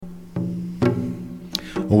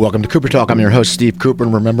Well, welcome to Cooper Talk. I'm your host, Steve Cooper,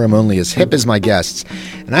 and remember, I'm only as hip as my guests.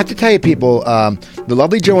 And I have to tell you, people, the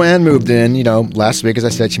lovely Joanne moved in, last week, as I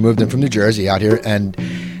said, she moved in from New Jersey out here, and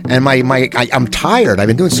I'm tired. I've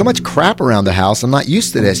been doing so much crap around the house. I'm not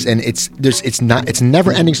used to this, and it's a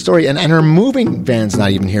never-ending story. And her moving van's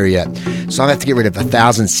not even here yet, so I have to get rid of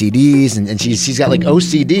 1,000 CDs, and she's got like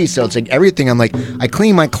OCD, so it's like everything. I'm like, I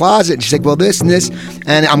clean my closet, and she's like, well, this and this,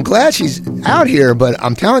 and I'm glad she's out here. But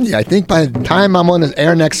I'm telling you, I think by the time I'm on the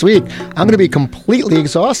air next week, I'm going to be completely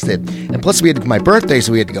exhausted. And plus, we had my birthday,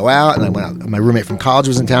 so we had to go out, and I went out. My roommate from college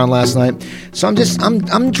was in town last night, so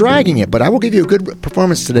I'm dragging it. But I will give you a good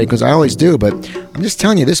performance today, because I always do, but I'm just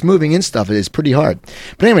telling you, this moving in stuff is pretty hard.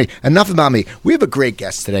 But anyway, enough about me. We have a great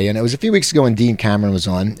guest today, and it was a few weeks ago when Dean Cameron was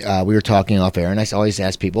on. We were talking off air, and I always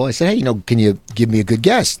ask people, I said, hey, can you give me a good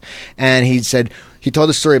guest? And he said, he told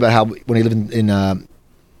a story about how when he lived in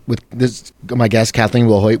with this, my guest Kathleen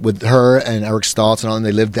Wilhoit, with her and Eric Stoltz and all, and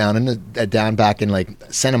they lived down back in like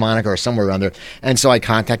Santa Monica or somewhere around there. And so I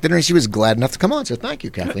contacted her, and she was glad enough to come on. So thank you,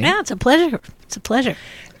 Kathleen. Yeah, it's a pleasure. It's a pleasure.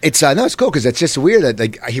 It's it's cool because it's just weird that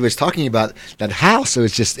like he was talking about that house. So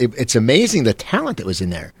it's amazing the talent that was in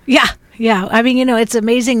there. Yeah. I mean, it's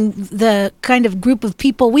amazing the kind of group of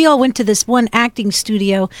people. We all went to this one acting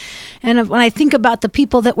studio, and when I think about the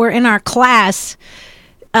people that were in our class,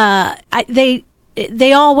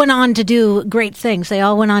 they all went on to do great things. They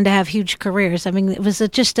all went on to have huge careers. I mean, it was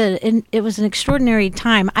it was an extraordinary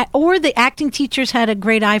time. Or the acting teachers had a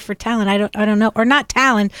great eye for talent. I don't know, or not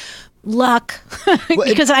talent. Luck,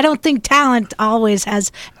 because I don't think talent always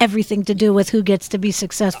has everything to do with who gets to be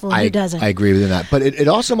successful and who doesn't. I agree with that. But it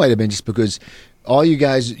also might have been just because all you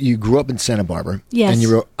guys, you grew up in Santa Barbara. Yes. And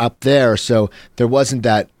you were up there, so there wasn't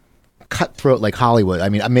that cutthroat like Hollywood. I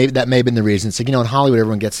mean, that may have been the reason. It's like, in Hollywood,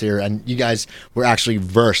 everyone gets here, and you guys were actually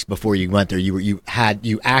versed before you went there. You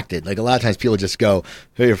acted. Like, a lot of times people just go,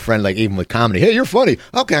 hey, your friend, like, even with comedy, hey, you're funny.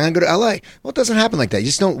 Okay, I'm going to go to L.A. Well, it doesn't happen like that. You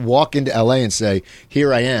just don't walk into L.A. and say,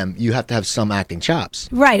 here I am. You have to have some acting chops.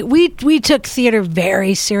 Right. We took theater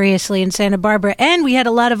very seriously in Santa Barbara, and we had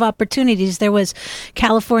a lot of opportunities. There was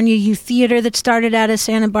California Youth Theater that started out of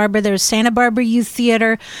Santa Barbara. There was Santa Barbara Youth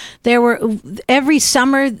Theater. There were, every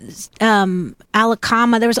summer,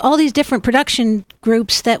 Alacama. There was all these different production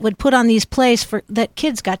groups that would put on these plays that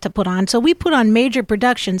kids got to put on. So we put on major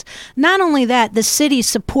productions. Not only that, the city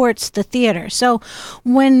supports the theater. So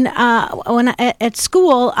when at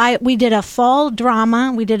school, we did a fall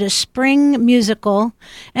drama, we did a spring musical,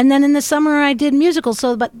 and then in the summer I did musicals.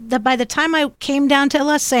 So by the time I came down to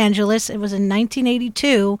Los Angeles, it was in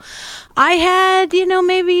 1982, I had,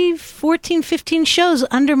 maybe 14, 15 shows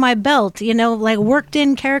under my belt, like worked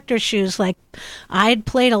in character shoes. Like, I'd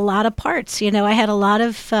played a lot of parts. I had a lot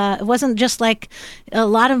of, it wasn't just like a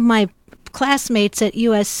lot of my classmates at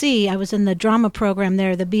USC. I was in the drama program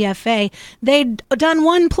there, the BFA. They'd done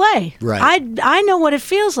one play. Right. I know what it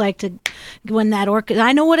feels like to when that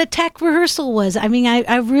I know what a tech rehearsal was. I mean,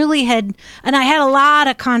 I really had, and I had a lot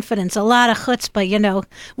of confidence, a lot of chutzpah,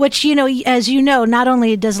 which, as you know, not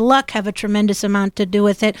only does luck have a tremendous amount to do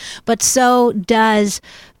with it, but so does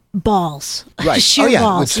balls. Right. Sheer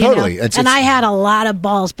balls. Totally. And I had a lot of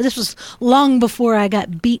balls, but this was long before I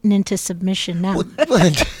got beaten into submission now.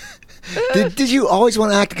 Did you always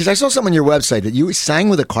want to act? Because I saw something on your website that you sang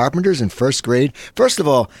with the Carpenters in first grade. First of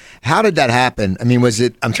all, how did that happen? I mean,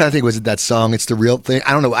 I'm trying to think, was it that song, It's the Real Thing?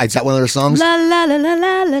 I don't know. Is that one of their songs? La la la la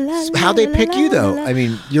la la la. How'd they pick you, though? I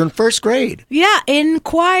mean, you're in first grade. Yeah, in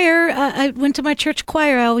choir. I went to my church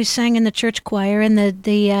choir. I always sang in the church choir, and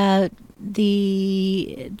the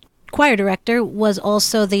choir director was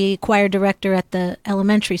also the choir director at the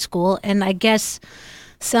elementary school, and I guess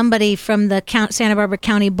somebody from the Santa Barbara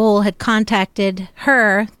County Bowl had contacted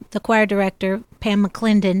her, the choir director, Pam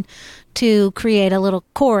McClendon, to create a little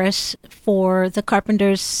chorus for the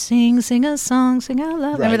Carpenters. Sing a song, sing out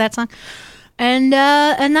loud. Right. Remember that song? And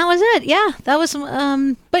that was it. Yeah, that was.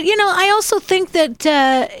 But I also think that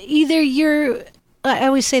I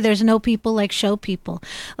always say there's no people like show people.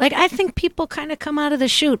 Like, I think people kind of come out of the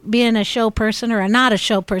chute being a show person or not a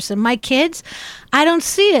show person. My kids, I don't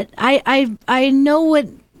see it. I know what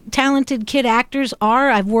talented kid actors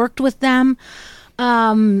are. I've worked with them.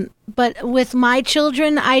 But with my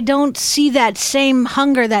children, I don't see that same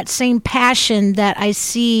hunger, that same passion that I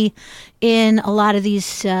see in a lot of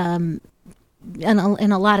these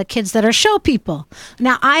in a lot of kids that are show people.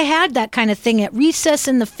 Now, I had that kind of thing at recess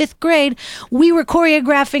in the 5th grade. We were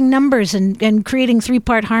choreographing numbers and creating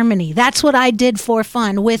 3-part harmony. That's what I did for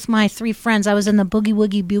fun with my 3 friends. I was in the Boogie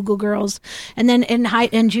Woogie Bugle Girls. And then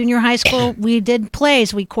in junior high school, we did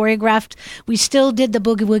plays. We choreographed. We still did the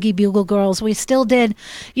Boogie Woogie Bugle Girls. We still did,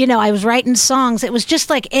 I was writing songs. It was just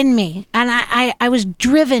like in me. And I was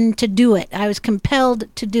driven to do it. I was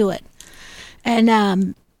compelled to do it.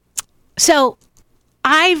 And so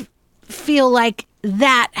I feel like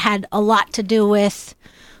that had a lot to do with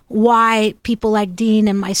why people like Dean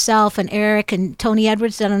and myself and Eric and Tony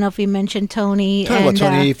Edwards. I don't know if you mentioned Tony. Talking about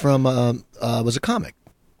Tony from was a comic.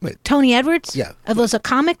 Wait. Tony Edwards? Yeah. Was a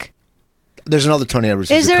comic? There's another Tony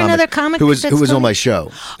Edwards. Is there another comic who was on my show?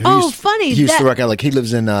 Funny. He used to work out, like, he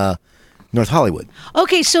lives in North Hollywood.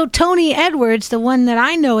 Okay, so Tony Edwards, the one that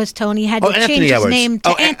I know as Tony, had to change his name to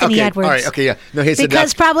Anthony Edwards. All right, okay, yeah. No,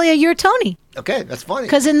 because probably you're Tony. Okay, that's funny.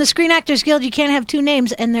 Because in the Screen Actors Guild, you can't have 2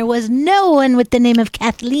 names, and there was no one with the name of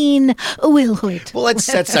Kathleen Wilhoit. Well,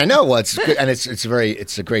 that's I know. Well, it's good, and it's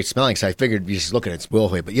a great spelling. So I figured you just look at it, it's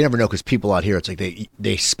Wilhoit, but you never know because people out here, it's like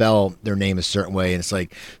they spell their name a certain way, and it's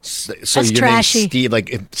like so that's your trashy. name's Steve. Like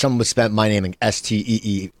if someone was spelled my name in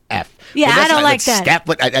STEEF. Yeah, I don't like that.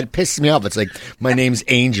 That pisses me off. It's like my name's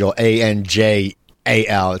Angel, ANJAL.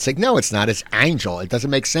 It's like, no, it's not. It's Angel. It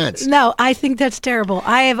doesn't make sense. No, I think that's terrible.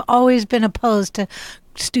 I have always been opposed to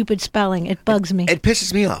stupid spelling. It bugs me. It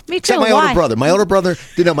pisses me off. Me too. Except my older brother. My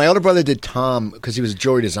older brother did Tom because he was a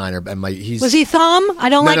jewelry designer. And was he Thom? I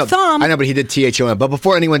don't like Thom. I know, but he did THOM. But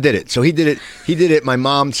before anyone did it, so he did it. My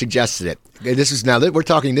mom suggested it. This is we're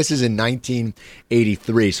talking. This is in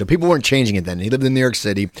 1983, so people weren't changing it then. He lived in New York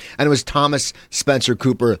City, and it was Thomas Spencer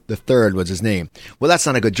Cooper III was his name. Well, that's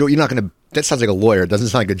not a good jewelry. You're not going to. That sounds like a lawyer. It doesn't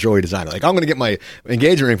sound like a jewelry designer. Like, I'm going to get my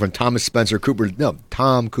engagement ring from Thomas Spencer Cooper. No,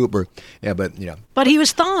 Tom Cooper. Yeah, but But he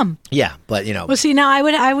was Thom. Yeah, but Well, see, now I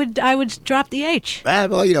would drop the H. Well,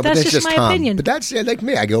 that's but that's just my Tom. opinion. But that's like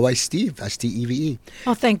me. I go by Steve. Steve.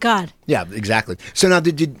 Oh, thank God. Yeah, exactly. So now,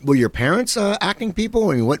 were your parents acting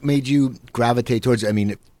people? I mean, what made you gravitate towards it? I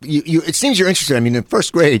mean, it seems you're interested. I mean, in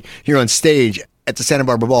 1st grade, you're on stage at the Santa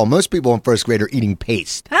Barbara Ball. Most people in 1st grade are eating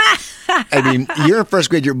paste. I mean, you're in 1st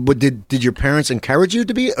grade. Did your parents encourage you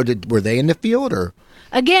to be, or were they in the field, or?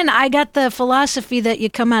 Again, I got the philosophy that you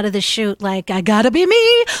come out of the chute like, I gotta be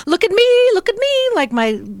me, look at me, look at me. Like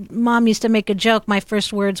my mom used to make a joke, my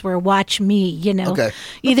first words were, watch me, Okay.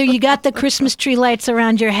 Either you got the Christmas tree lights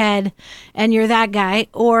around your head and you're that guy,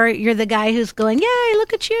 or you're the guy who's going, yay,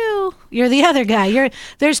 look at you. You're the other guy.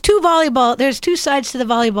 There's two sides to the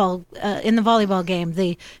volleyball, in the volleyball game.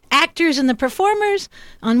 The actors and the performers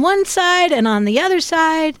on one side, and on the other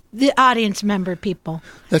side, the audience member people.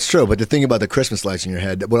 That's true, but the thing about the Christmas lights in your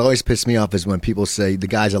head, what always pissed me off is when people say the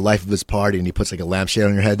guy's the life of his party and he puts like a lampshade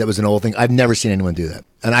on your head. That was an old thing. I've never seen anyone do that.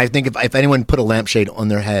 And I think if anyone put a lampshade on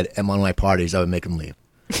their head at one of my parties, I would make them leave.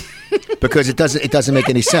 Because it doesn't make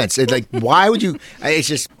any sense. It's like, why would you? It's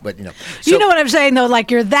just, but So, you know what I'm saying though?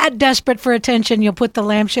 Like, you're that desperate for attention, you'll put the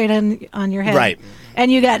lampshade on your head, right?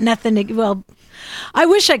 And you got nothing to. Well, I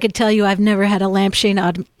wish I could tell you I've never had a lampshade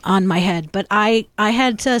on my head, but I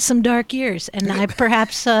had some dark years, and I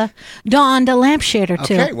perhaps donned a lampshade or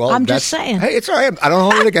two. Okay, well, I'm just saying. Hey, it's all right. I don't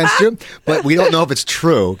hold it against you, but we don't know if it's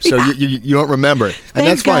true, so you don't remember it, and Thank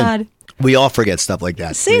that's fine. God. We all forget stuff like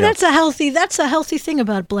that. See, that's a healthy thing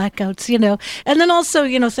about blackouts, And then also,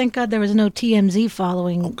 thank God there was no TMZ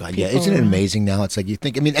following. Oh God, yeah, isn't it amazing now? It's like you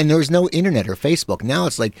think. I mean, and there was no internet or Facebook. Now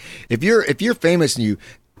it's like if you're famous and you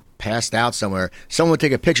passed out somewhere, someone would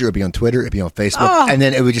take a picture. It'd be on Twitter, it'd be on Facebook, and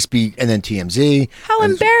then it would just be, and then TMZ. How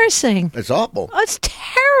embarrassing! It's awful. Oh, it's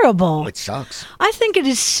terrible. It sucks. I think it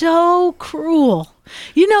is so cruel.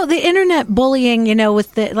 The internet bullying,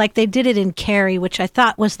 with they did it in Carrie, which I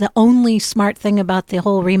thought was the only smart thing about the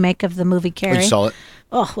whole remake of the movie Carrie. You saw it?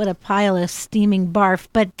 Oh, what a pile of steaming barf.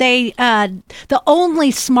 But the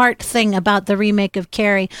only smart thing about the remake of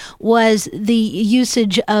Carrie was the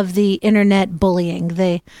usage of the internet bullying.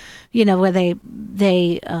 Where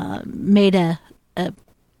they made a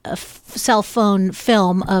cell phone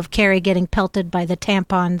film of Carrie getting pelted by the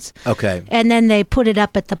tampons. Okay. And then they put it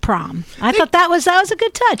up at the prom. I thought that was a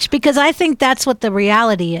good touch, because I think that's what the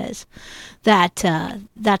reality is. That's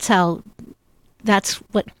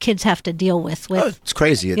what kids have to deal with. It's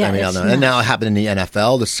crazy. Yeah, I mean, I don't know. And now it happened in the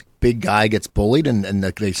NFL. This big guy gets bullied, and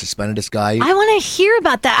they suspended this guy. I want to hear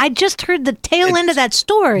about that. I just heard the tail end of that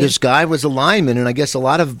story. This guy was a lineman, and I guess a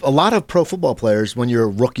lot of pro football players, when you're a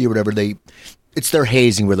rookie or whatever, it's their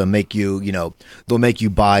hazing where they'll make you, they'll make you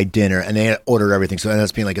buy dinner and they order everything. So it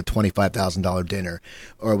ends up being like a $25,000 dinner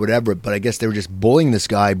or whatever. But I guess they were just bullying this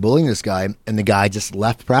guy, and the guy just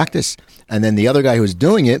left practice. And then the other guy who was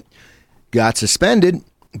doing it got suspended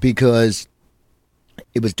because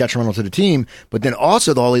it was detrimental to the team. But then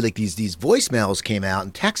also these voicemails came out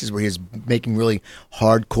in Texas where he was making really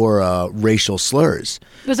hardcore racial slurs.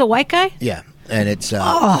 It was a white guy? Yeah. And it's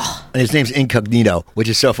and his name's Incognito, which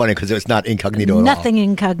is so funny because it's not incognito at all. Nothing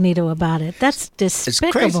incognito about it. That's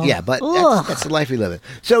despicable. It's crazy, yeah, but that's the life we live in.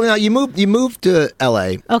 So now you moved to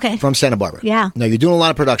L.A. Okay. From Santa Barbara. Yeah. Now you're doing a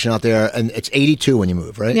lot of production out there, and it's 82 when you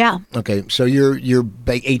move, right? Yeah. Okay, so you're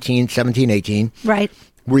 17, 18. Right.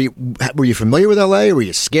 Were you familiar with LA? Or were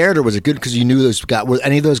you scared, or was it good because you knew those guys? Were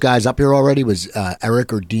any of those guys up here already? Was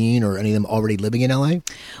Eric or Dean or any of them already living in LA?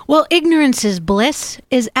 Well, ignorance is bliss,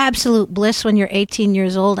 is absolute bliss when you're 18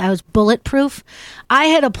 years old. I was bulletproof. I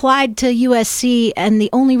had applied to USC, and the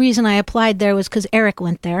only reason I applied there was because Eric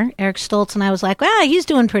went there, Eric Stoltz, and I was like, he's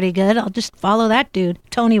doing pretty good. I'll just follow that dude.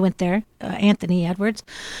 Tony went there, Anthony Edwards.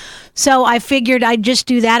 So I figured I'd just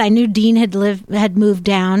do that. I knew Dean had moved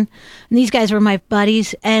down, and these guys were my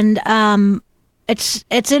buddies. And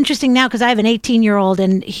it's interesting now because I have an 18-year-old,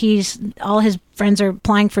 and all his friends are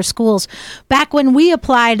applying for schools. Back when we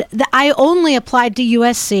applied, I only applied to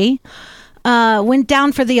USC. Went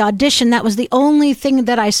down for the audition. That was the only thing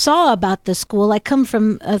that I saw about the school. I come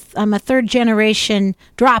from I'm a third generation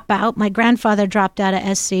dropout. My grandfather dropped out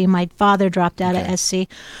of SC. My father dropped out of SC.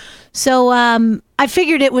 So I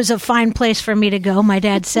figured it was a fine place for me to go, my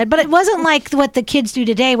dad said. But it wasn't like what the kids do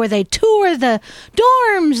today where they tour the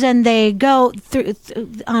dorms and they go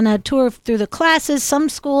on a tour through the classes. Some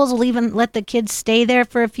schools will even let the kids stay there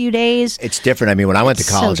for a few days. It's different. I mean, when I went to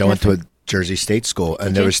college, I went to a Jersey State School,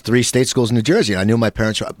 and there was 3 state schools in New Jersey. And I knew my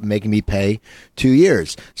parents were making me pay 2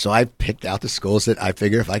 years. So I picked out the schools that I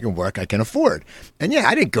figure if I can work, I can afford. And yeah,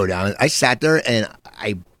 I didn't go down. I sat there and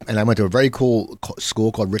I went to a very cool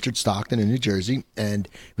school called Richard Stockton in New Jersey, and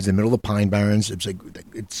it was in the middle of the Pine Barrens. It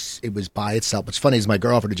was it was by itself. What's funny is my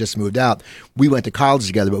girlfriend had just moved out. We went to college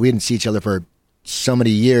together, but we didn't see each other for so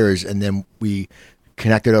many years, and then we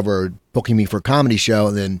connected over booking me for a comedy show,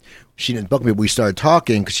 and then she didn't book me, but we started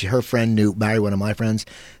married her friend married one of my friends,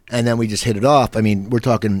 and then we just hit it off. I mean, we're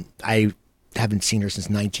talking, I haven't seen her since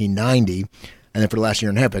 1990. And then for the last year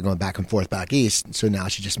and a half, I've been going back and forth back east. So now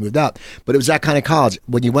she just moved out. But it was that kind of college.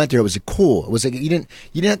 When you went there, it was cool. It was like, you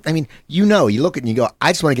didn't, I mean, you look at it and you go,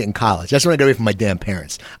 I just want to get in college. I just want to get away from my damn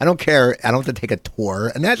parents. I don't care. I don't have to take a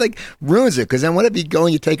tour. And that ruins it. Because then what if you go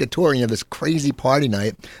and you take a tour and you have this crazy party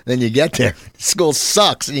night, and then you get there, school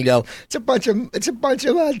sucks, and you go, it's a bunch of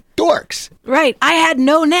dorks. Right. I had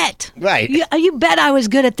no net. Right. You bet I was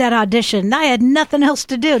good at that audition. I had nothing else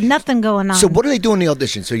to do, nothing going on. So what do they do in the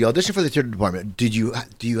audition? So you audition for the theater department. Did you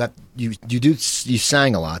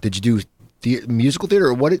sang a lot? Did you do musical theater,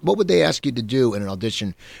 or what would they ask you to do in an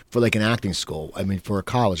audition for an acting school? I mean, for a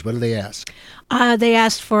college, what do they ask? They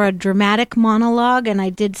asked for a dramatic monologue, and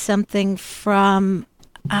I did something from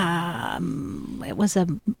it was a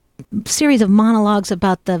series of monologues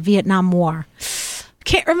about the Vietnam War.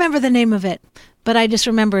 Can't remember the name of it, but I just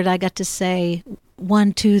remembered I got to say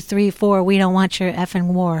 1, 2, 3, 4. We don't want your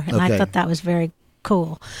effing war, and I thought that was very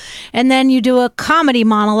cool. And then you do a comedy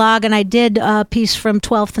monologue, and I did a piece from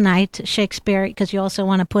Twelfth Night, Shakespeare, because you also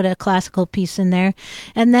want to put a classical piece in there.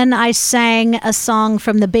 And then I sang a song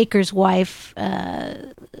from The Baker's Wife,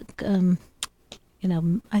 I think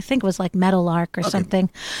it was like Meadowlark or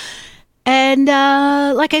something. And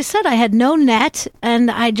like I said, I had no net,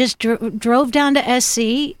 and I just drove down to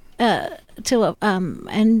SC and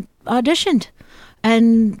auditioned,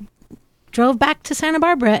 and drove back to Santa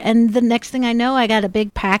Barbara, and the next thing I know, I got a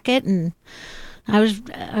big packet, and I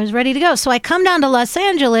was ready to go. So I come down to Los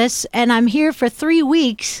Angeles, and I'm here for 3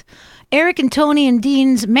 weeks. Eric and Tony and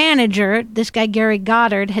Dean's manager, this guy Gary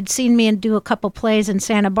Goddard, had seen me and do a couple plays in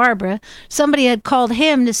Santa Barbara. Somebody had called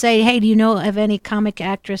him to say, hey, do you know of any comedic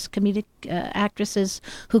actresses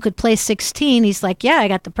who could play 16? He's like, yeah, I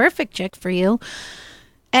got the perfect chick for you.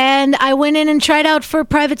 And I went in and tried out for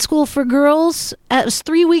private school for girls. It was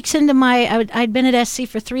 3 weeks into I'd been at SC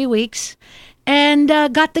for 3 weeks, and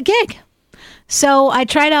got the gig. So I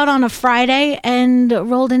tried out on a Friday and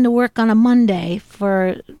rolled into work on a Monday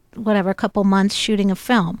for a couple months shooting a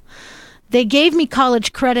film. They gave me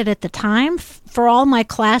college credit at the time for all my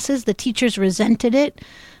classes. The teachers resented it.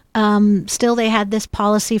 Still, they had this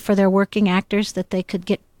policy for their working actors that they could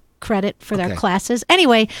get credit for their Okay. classes.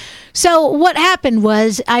 Anyway, so what happened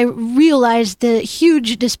was I realized the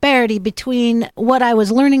huge disparity between what I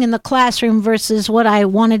was learning in the classroom versus what I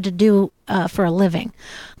wanted to do for a living.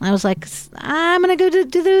 I was like, I'm going to go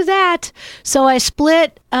do that. So I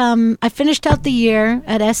split. I finished out the year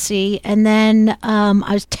at SC, and then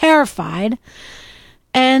I was terrified.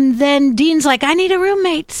 And then Dean's like, I need a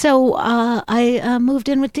roommate. So I moved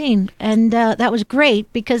in with Dean. And that was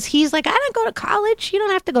great because he's like, I don't go to college. You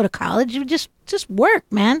don't have to go to college. You just work,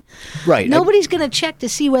 man. Right. Nobody's going to check to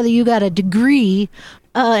see whether you got a degree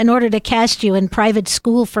in order to cast you in private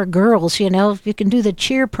school for girls. You know, if you can do the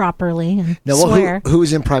cheer properly and swear.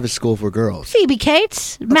 Who's in private school for girls? Phoebe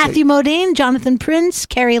Cates, Matthew Modine, Jonathan Prince,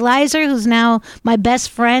 Carrie Leiser, who's now my best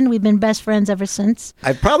friend. We've been best friends ever since.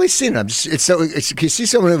 I've probably seen it. You see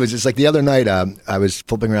so many movies. It's like the other night I was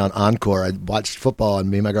flipping around Encore. I watched football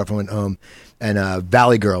and me and my girlfriend went home and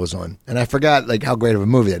Valley Girl was on. And I forgot like how great of a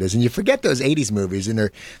movie that is. And you forget those 80s movies and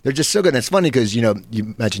they're just so good. And it's funny because, you know,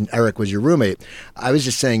 you mentioned Eric was your roommate. I was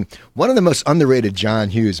just saying one of the most underrated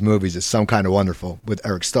John Hughes movies is Some Kind of Wonderful with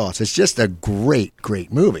Eric Stoltz. It's just a great,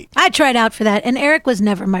 great movie. I tried out for that. And Eric was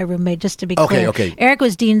never my roommate, just to be clear. Okay. Eric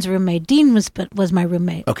was Dean's roommate. Dean was my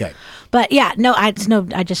roommate. Okay. But yeah, I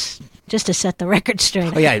just to set the record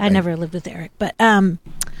straight. I never lived with Eric. But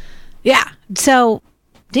yeah. So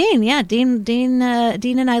Dean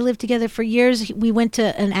and I lived together for years. We went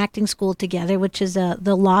to an acting school together, which is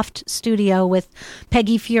the Loft Studio with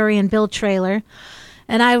Peggy Fury and Bill Traylor.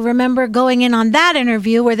 And I remember going in on that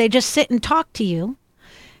interview where they just sit and talk to you.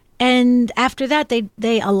 And after that,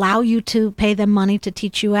 they allow you to pay them money to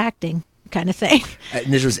teach you acting kind of thing.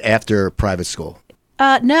 And this was after private school.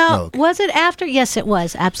 No. Okay. Was it after? Yes, it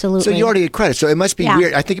was. Absolutely. So you already get credit. So it must be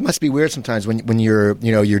weird. I think it must be weird sometimes when you're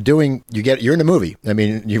in a movie. I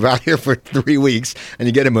mean, you're out here for 3 weeks and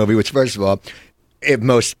you get a movie, which first of all, if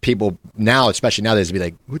most people now, especially nowadays, would be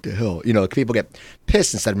like, what the hell? You know, people get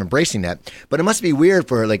pissed instead of embracing that. But it must be weird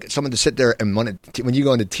for like someone to sit there and when you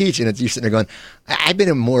go in to teach and you're sitting there going, I've been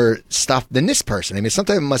in more stuff than this person. I mean,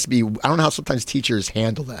 sometimes it must be, I don't know how sometimes teachers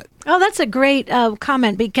handle that. Oh, that's a great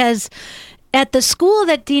comment because at the school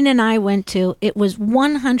that Dean and I went to, it was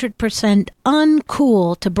 100%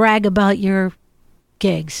 uncool to brag about your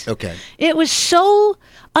gigs. Okay. It was so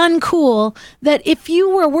uncool that if you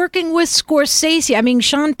were working with Scorsese, I mean,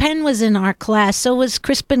 Sean Penn was in our class, so was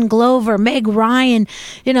Crispin Glover, Meg Ryan.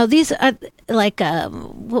 You know, these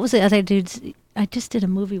what was the other dudes? I just did a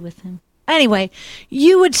movie with him. Anyway,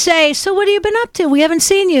 you would say, so what have you been up to? We haven't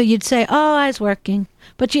seen you. You'd say, oh, I was working.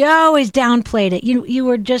 But you always downplayed it. You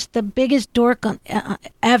were just the biggest dork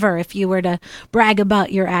ever if you were to brag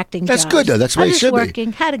about your acting That's jobs. good, though. That's what it should be. I was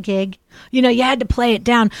working, had a gig. You know, you had to play it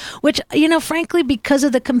down, which, you know, frankly, because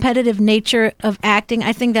of the competitive nature of acting,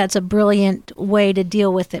 I think that's a brilliant way to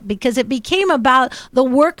deal with it because it became about the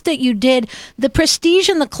work that you did. The prestige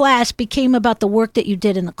in the class became about the work that you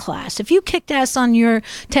did in the class. If you kicked ass on your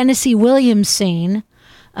Tennessee Williams scene,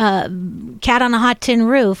 Cat on a Hot Tin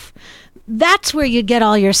Roof, that's where you get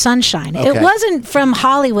all your sunshine. Okay. It wasn't from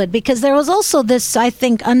Hollywood because there was also this, I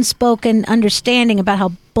think, unspoken understanding about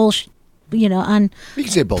how bullshit, you know, You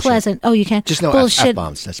can say bullshit. unpleasant. Oh, you can't. Just no bullshit.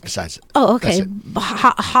 F-bombs. That's besides it. Oh, okay.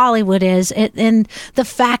 Hollywood is, and the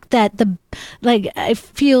fact that I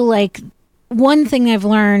feel like one thing I've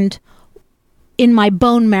learned in my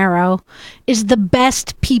bone marrow is the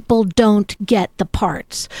best people don't get the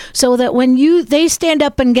parts. So that when they stand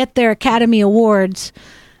up and get their Academy Awards,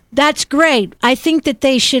 that's great. I think that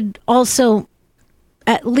they should also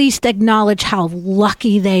at least acknowledge how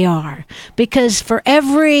lucky they are. Because for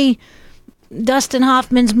every Dustin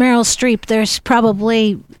Hoffman's Meryl Streep, there's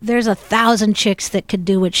 1,000 chicks that could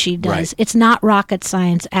do what she does. Right. It's not rocket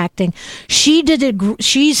science acting. She did it.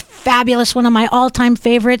 She's fabulous. One of my all-time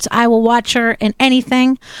favorites. I will watch her in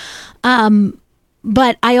anything.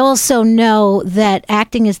 But I also know that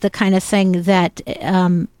acting is the kind of thing that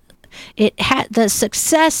it had the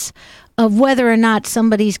success of whether or not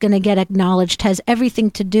somebody's going to get acknowledged has everything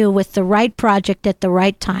to do with the right project at the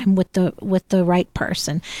right time with the right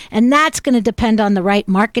person, and that's going to depend on the right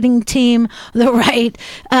marketing team, the right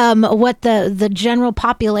what the general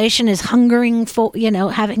population is hungering for, you know,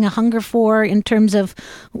 having a hunger for in terms of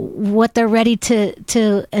what they're ready to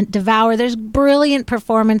devour. There's brilliant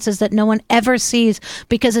performances that no one ever sees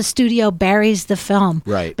because a studio buries the film,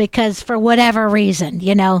 Right? Because for whatever reason,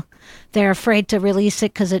 you know, they're afraid to release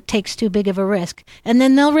it because it takes too big of a risk. And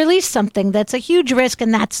then they'll release something that's a huge risk,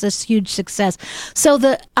 and that's this huge success. So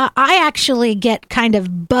I actually get kind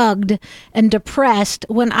of bugged and depressed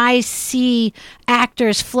when I see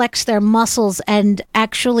actors flex their muscles and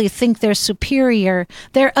actually think they're superior.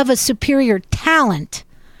 They're of a superior talent.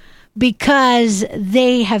 because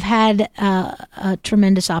they have had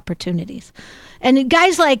tremendous opportunities. And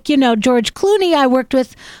guys like, George Clooney, I worked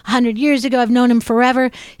with 100 years ago. I've known him forever.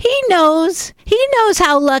 He knows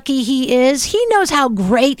how lucky he is. He knows how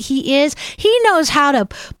great he is. He knows how to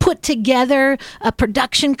put together a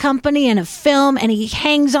production company and a film, and he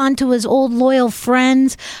hangs on to his old loyal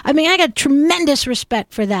friends. I mean, I got tremendous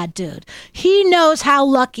respect for that dude. He knows how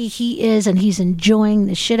lucky he is, and he's enjoying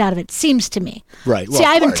the shit out of it, seems to me. Right. Well, see,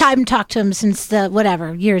 I haven't talked to him since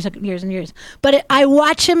years and years. But I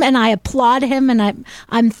watch him and I applaud him. And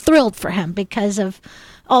I'm thrilled for him because of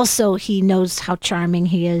also he knows how charming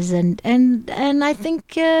he is, and I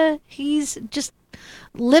think he's just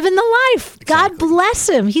living the life. Exactly. God bless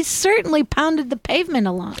him. He's certainly pounded the pavement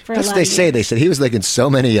a lot for That's a lot what they of say. years. They said he was like in so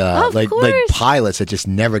many like pilots that just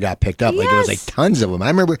never got picked up. Like it was like tons of them. I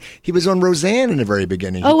remember he was on Roseanne in the very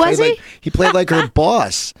beginning. Was he? He played like her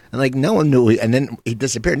boss, and like no one knew. And then he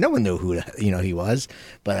disappeared. No one knew who he was.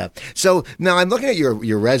 But so now I'm looking at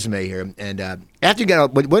your resume here, and after you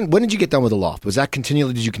got out, when did you get done with the Loft? Was that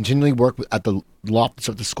continually? Did you continually work at the Loft? That's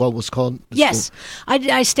what the school was called. Yes,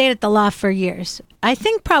 I stayed at the Loft for years. I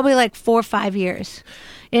think probably like 4 or 5 years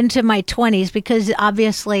into my 20s, because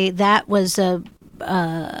obviously that was a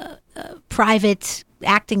private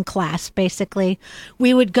acting class. Basically,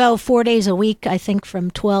 we would go 4 days a week. I think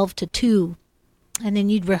from 12 to 2. And then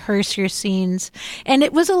you'd rehearse your scenes. And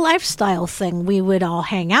it was a lifestyle thing. We would all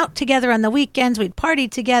hang out together on the weekends. We'd party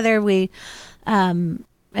together. And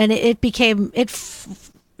it became,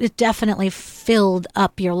 it definitely filled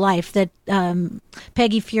up your life. That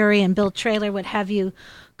Peggy Fury and Bill Traylor would have you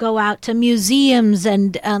go out to museums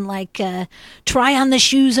and try on the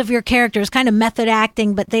shoes of your characters, kind of method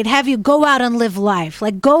acting, but they'd have you go out and live life,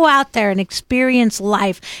 like go out there and experience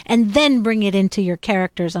life and then bring it into your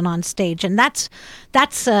characters and on stage. And that's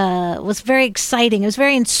was very exciting. It was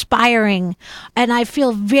very inspiring. And I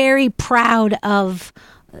feel very proud of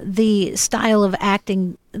the style of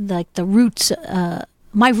acting, like the roots,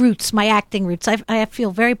 my acting roots. I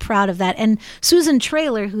feel very proud of that. And Susan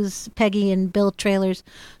Traylor, who's Peggy and Bill Traylor's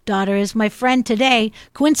daughter, is my friend today.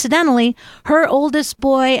 Coincidentally, her oldest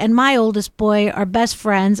boy and my oldest boy are best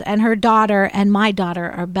friends, and her daughter and my daughter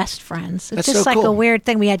are best friends. It's just so like cool. A weird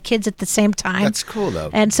thing. We had kids at the same time. That's cool, though.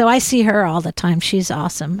 And so I see her all the time. She's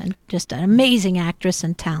awesome and just an amazing actress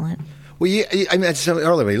and talent. Well, I mean,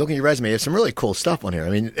 earlier, when you look at your resume, you have some really cool stuff on here.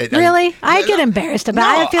 I mean, really? I get embarrassed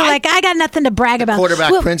about it. I feel like I got nothing to brag about.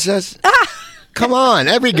 Quarterback Princess? Come on.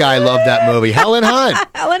 Every guy loved that movie. Helen Hunt.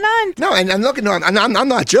 Helen Hunt. No, and I'm looking, I'm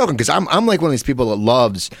not joking, because I'm like one of these people that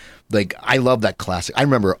loves, like, I love that classic. I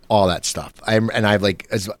remember all that stuff. I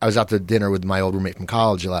was out to dinner with my old roommate from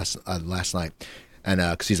college last night, and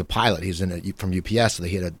because he's a pilot. He's from UPS, so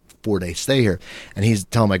he had a 4-day stay here. And he's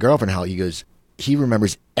telling my girlfriend how he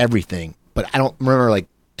remembers everything, but I don't remember, like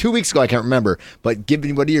 2 weeks ago, I can't remember, but give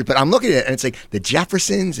me what year. But I'm looking at it, and it's like the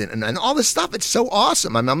Jeffersons and all this stuff. It's so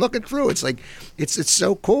awesome. I'm looking through. It's like it's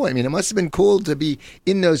so cool. I mean, it must have been cool to be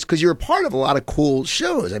in those, because you're a part of a lot of cool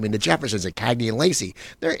shows. I mean, the Jeffersons and Cagney and Lacey.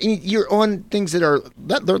 You're on things they're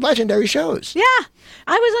legendary shows. Yeah,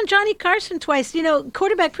 I was on Johnny Carson twice.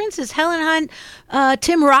 Quarterback Princess, Helen Hunt,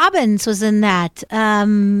 Tim Robbins was in that.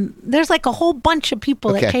 There's like a whole bunch of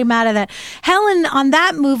people that came out of that. Helen on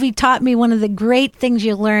that movie taught me one of the great things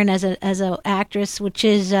you learn as a actress, which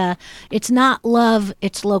is it's not love,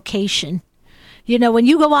 it's location. When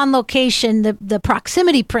you go on location, the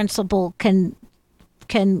proximity principle can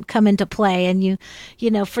come into play, and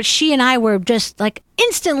for she and I were just like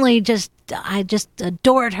instantly I just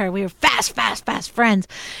adored her. We were fast friends.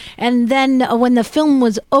 And then when the film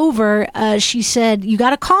was over, she said, "You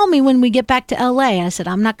got to call me when we get back to LA." I said,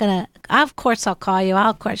 "I'm not going to, of course I'll call you.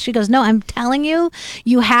 Of course." She goes, "No, I'm telling you,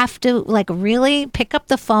 you have to like really pick up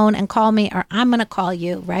the phone and call me, or I'm going to call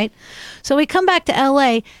you." Right. So we come back to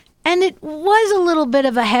LA. And it was a little bit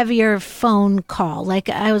of a heavier phone call. Like,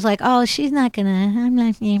 I was like, oh, she's not going to,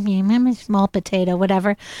 I'm a small potato,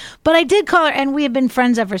 whatever. But I did call her, and we have been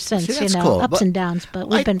friends ever since, cool. Ups and downs, but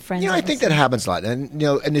we've been friends ever I think since. that happens a lot. And,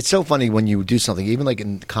 and it's so funny when you do something, even like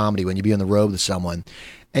in comedy, when you be on the road with someone,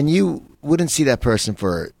 and you wouldn't see that person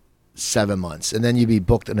for 7 months, and then you'd be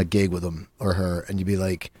booked in a gig with them or her, and you'd be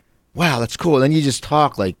like, wow, that's cool. And then you just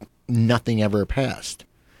talk like nothing ever passed.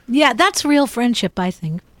 Yeah, that's real friendship, I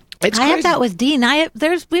think. It's I crazy. had that with Dean.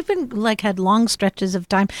 We've been like had long stretches of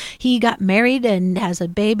time. He got married and has a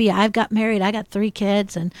baby. I've got married. I got 3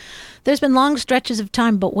 kids, and there's been long stretches of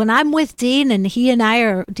time. But when I'm with Dean and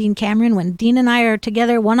Dean Cameron, when Dean and I are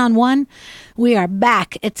together one-on-one, we are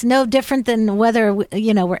back. It's no different than whether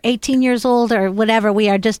we're 18 years old or whatever. We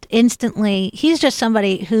are just instantly. He's just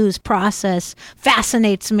somebody whose process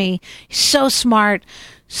fascinates me. He's so smart,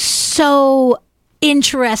 so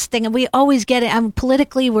interesting, and we always get it.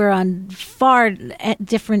 Politically, we're on far at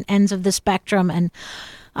different ends of the spectrum, and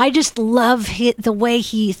I just love the way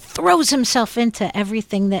he throws himself into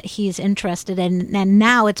everything that he's interested in. And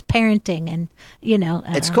now it's parenting, and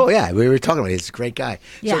it's cool. Yeah, we were talking about it. He's a great guy.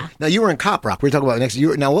 Yeah. So, now you were in Cop Rock. We were talking about next.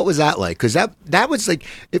 Now, what was that like? Because that was like,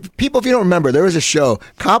 if you don't remember, there was a show,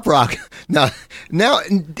 Cop Rock. Now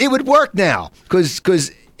it would work now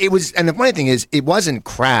because. It was, and the funny thing is, it wasn't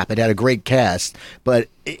crap. It had a great cast, but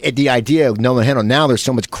the idea of Nolan Handel, now there's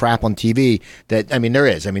so much crap on TV that, there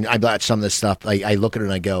is. I watch some of this stuff. I look at it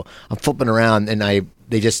and I go, I'm flipping around, and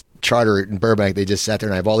they just charter it in Burbank. They just sat there,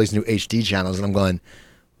 and I have all these new HD channels, and I'm going,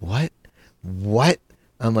 what?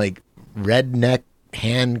 I'm like, redneck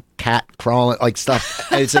hand cat crawling, like stuff.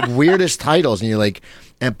 It's like weirdest titles, and you're like,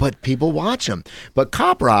 but people watch them. But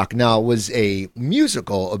Cop Rock now was a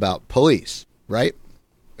musical about police, right?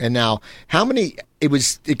 And now, how many?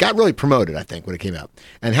 It got really promoted, I think, when it came out.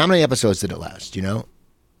 And how many episodes did it last?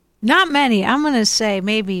 Not many. I'm gonna say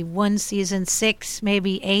maybe 1 season, 6,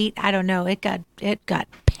 maybe 8. I don't know. It got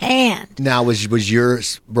panned. Now, was your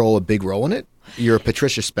role a big role in it? You're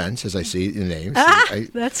Patricia Spence, as I see the name.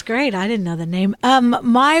 That's great. I didn't know the name.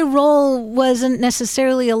 My role wasn't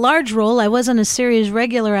necessarily a large role. I wasn't a series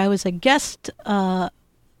regular. I was a guest. I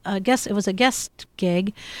guess it was a guest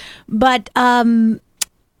gig, but.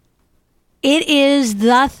 It is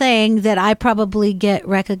the thing that I probably get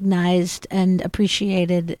recognized and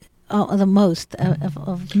appreciated the most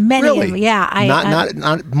of many. Really? Yeah.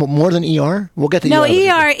 Not more than ER? We'll get to no, ER.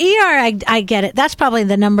 I get it. That's probably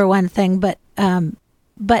the number one thing. But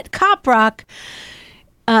Cop Rock,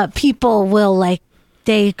 people will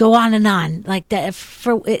they go on and on like that.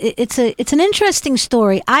 It's an interesting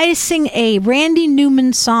story. I sing a Randy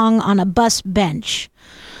Newman song on a bus bench.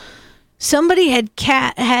 Somebody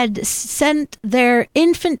had sent their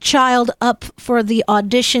infant child up for the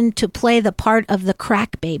audition to play the part of the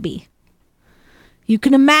crack baby. You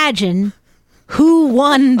can imagine who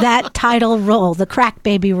won that title role, the crack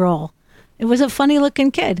baby role. It was a funny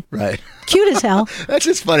looking kid. Right. Cute as hell. That's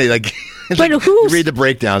just funny. But you read the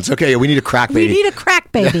breakdowns. Okay, we need a crack baby. We need a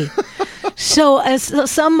crack baby. So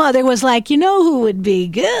some mother was like, who would be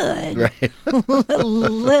good? Right.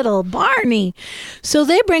 Little Barney. So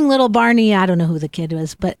they bring little Barney. I don't know who the kid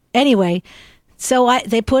was, but anyway. So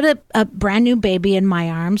they put a brand new baby in my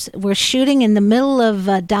arms. We're shooting in the middle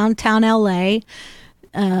of downtown L.A.,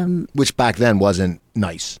 which back then wasn't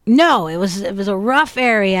nice. No, it was a rough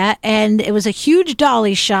area, and it was a huge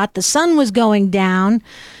dolly shot. The sun was going down.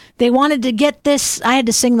 They wanted to get this. I had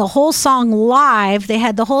to sing the whole song live. They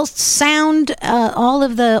had the whole sound, all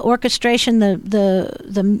of the orchestration,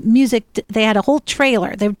 the music. They had a whole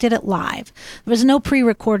trailer. They did it live. There was no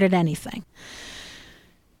pre-recorded anything.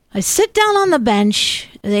 I sit down on the bench.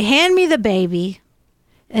 They hand me the baby.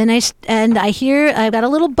 And I hear, I've got a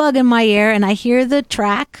little bug in my ear, and I hear the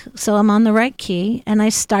track, so I'm on the right key, and I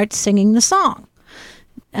start singing the song.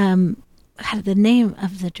 The name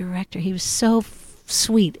of the director, he was so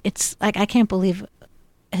sweet. It's like, I can't believe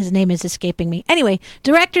his name is escaping me. Anyway,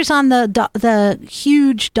 director's on the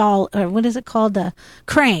huge doll, or what is it called? The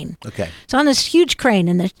crane. Okay. So on this huge crane,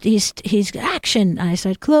 and he's action. And I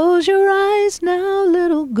said, "Close your eyes now,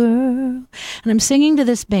 little girl." And I'm singing to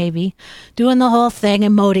this baby, doing the whole thing,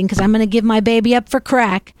 emoting, because I'm going to give my baby up for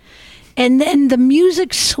crack. And then the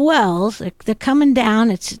music swells. They're coming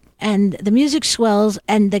down. And the music swells,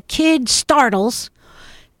 and the kid startles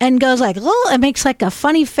and goes like, "Oh!" It makes like a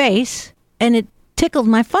funny face, and it tickled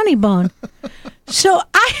my funny bone. So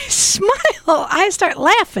I smile. I start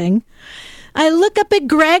laughing. I look up at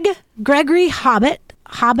Gregory Hobbit,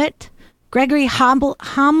 Gregory Hamlet,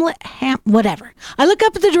 whatever. I look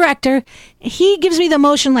up at the director. He gives me the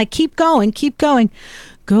motion like, keep going,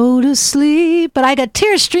 go to sleep. But I got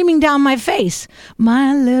tears streaming down my face.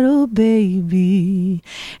 My little baby.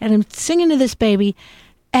 And I'm singing to this baby.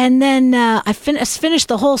 And then I finished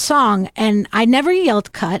the whole song, and I never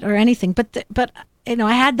yelled cut or anything. But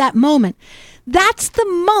I had that moment. That's the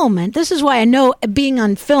moment. This is why I know being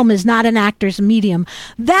on film is not an actor's medium.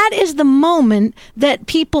 That is the moment that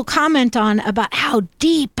people comment on about how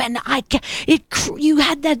deep and you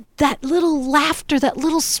had that little laughter, that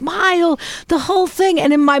little smile, the whole thing.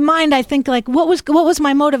 And in my mind, I think like, what was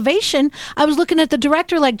my motivation? I was looking at the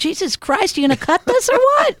director like, Jesus Christ, you gonna cut this or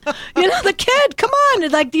what? The kid, come on,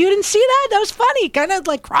 like you didn't see that? That was funny. Kind of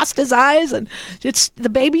like crossed his eyes, and it's the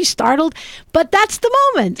baby startled. But that's the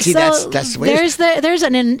moment. See, so that's the there's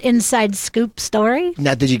an inside scoop story.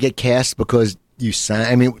 Now, did you get cast because you sang?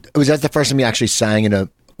 I mean, was that the first time you actually sang in a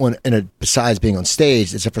besides being on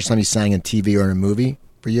stage? It's the first time you sang in TV or in a movie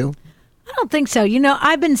for you? I don't think so.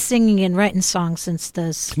 I've been singing and writing songs since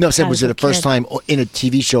this. No, so was it the first time in a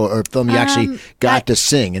TV show or a film you actually got to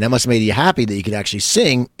sing? And that must have made you happy that you could actually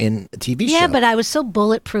sing in a TV show. Yeah, but I was so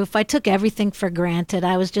bulletproof. I took everything for granted.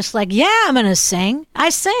 I was just like, yeah, I'm going to sing.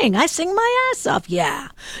 I sing my ass off. Yeah.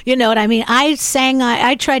 You know what I mean? I sang.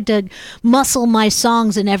 I tried to muscle my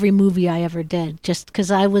songs in every movie I ever did just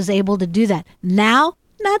because I was able to do that. Now,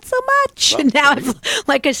 not so much. Well, now,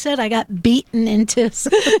 like I said, I got beaten into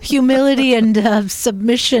humility and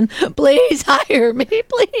submission. Please hire me,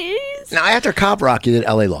 please. Now, after Cop Rock, you did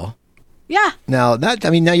L.A. Law. Yeah. Now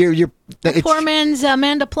now you're poor man's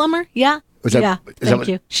Amanda Plummer. Yeah. Thank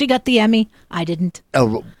you. She got the Emmy. I didn't.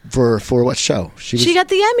 Oh, for what show? She got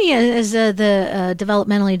the Emmy as the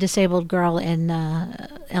developmentally disabled girl in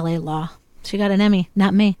L.A. Law. She got an Emmy,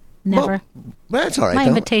 not me. Never. Well, that's all right. My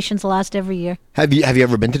invitation's lost every year. Have you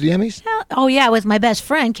ever been to the Emmys? Oh yeah, with my best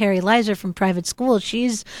friend Carrie Leiser from Private School.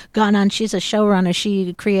 She's gone on. She's a showrunner.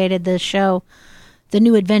 She created the show, The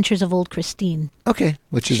New Adventures of Old Christine. Okay,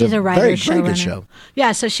 which is she's a writer, very showrunner. Good show.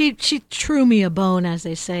 Yeah, so she threw me a bone, as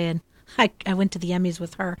they say, and I went to the Emmys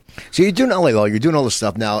with her. So you're doing LA Law. You're doing all this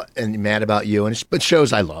stuff now, and Mad About You, and it's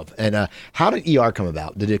shows I love. And how did ER come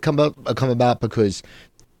about? Did it come about because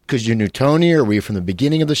you knew Tony, or were you from the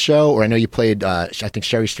beginning of the show? Or I know you played, I think,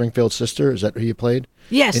 Sherry Stringfield's sister. Is that who you played?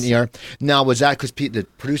 Yes. In ER? Now, was that because the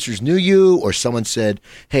producers knew you, or someone said,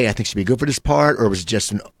 hey, I think she'd be good for this part, or was it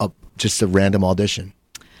just a random audition?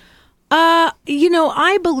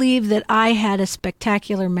 I believe that I had a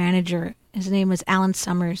spectacular manager. His name was Alan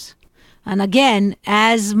Summers. And again,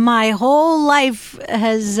 as my whole life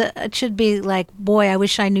it should be like, boy, I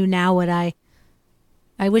wish I knew now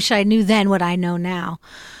I wish I knew then what I know now.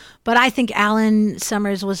 But I think Alan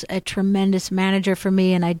Summers was a tremendous manager for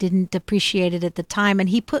me, and I didn't appreciate it at the time. And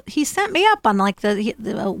he sent me up on like the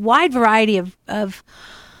wide variety of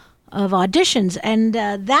auditions. And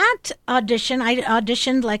that audition, I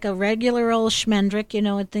auditioned like a regular old schmendrick,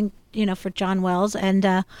 I think, for John Wells.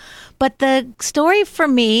 And but the story for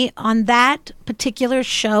me on that particular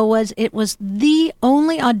show was it was the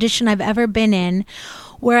only audition I've ever been in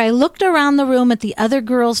where I looked around the room at the other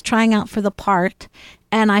girls trying out for the part,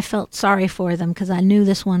 and I felt sorry for them because I knew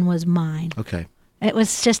this one was mine. Okay. It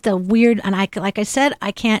was just a weird, and like I said,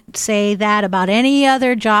 I can't say that about any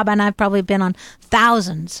other job, and I've probably been on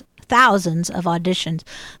thousands of auditions.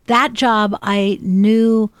 That job I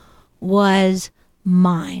knew was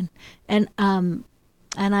mine, and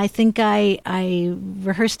I think I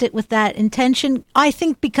rehearsed it with that intention. I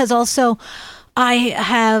think because also I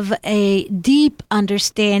have a deep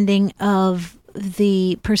understanding of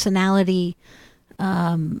the personality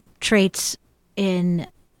traits in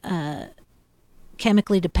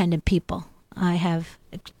chemically dependent people. I have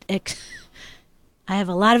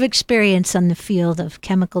a lot of experience on the field of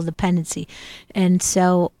chemical dependency, and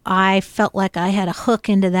so I felt like I had a hook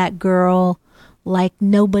into that girl like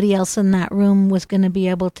nobody else in that room was going to be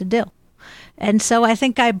able to do. And so I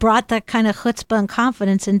think I brought that kind of chutzpah and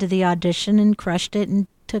confidence into the audition and crushed it and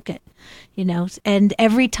took it, And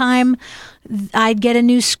every time I'd get a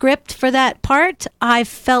new script for that part, I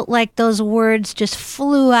felt like those words just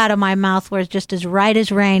flew out of my mouth, were just as right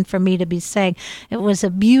as rain for me to be saying. It was a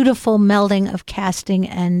beautiful melding of casting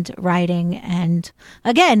and writing, and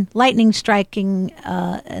again, lightning striking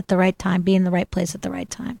at the right time, being in the right place at the right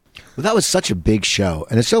time. Well, that was such a big show.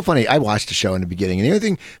 And it's so funny. I watched the show in the beginning. And the only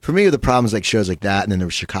thing, for me, with the problems like shows like that, and then there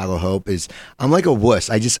was Chicago Hope, is I'm like a wuss.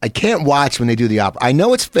 I can't watch when they do the opera. I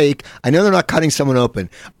know it's fake. I know they're not cutting someone open.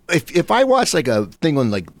 If I watch like a thing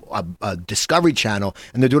on like a Discovery Channel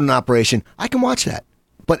and they're doing an operation, I can watch that.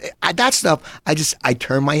 But that stuff, I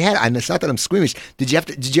turn my head. And it's not that I'm squeamish. Did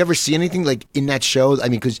you ever see anything like in that show? I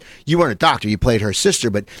mean, because you weren't a doctor, you played her sister,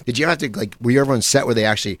 but did you ever have to, like, were you ever on set where they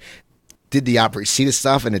actually did the operation, see the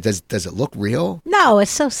stuff, and does it look real? No, it's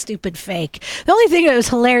so stupid fake. The only thing that was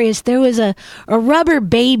hilarious, there was a rubber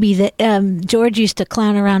baby that George used to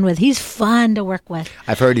clown around with. He's fun to work with.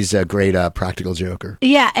 I've heard he's a great practical joker.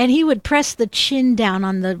 Yeah, and he would press the chin down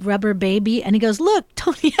on the rubber baby, and he goes, "Look,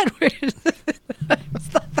 Tony Edwards." I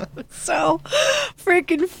thought that was so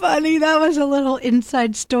freaking funny. That was a little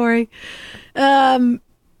inside story.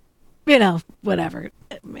 Whatever.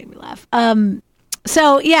 It made me laugh.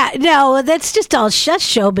 So yeah, no, that's just all. That's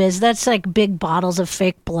showbiz. That's like big bottles of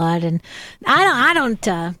fake blood, and I don't.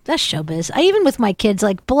 That's showbiz. Even with my kids,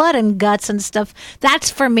 like blood and guts and stuff.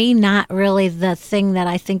 That's for me not really the thing that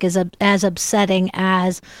I think is as upsetting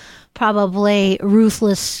as probably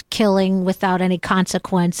ruthless killing without any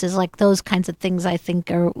consequences. Like those kinds of things, I think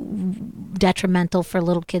are detrimental for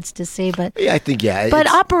little kids to see. But yeah, I think But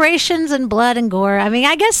operations and blood and gore. I mean,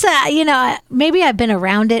 I guess maybe I've been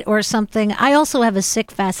around it or something. I also have a sick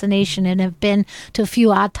fascination and have been to a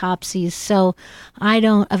few autopsies. So I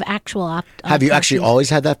don't of actual autopsies. Have you actually always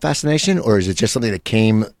had that fascination, or is it just something that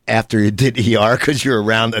came after you did ER because you're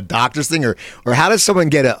around a doctor's thing, or how does someone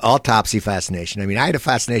get an autopsy fascination? I mean, I had a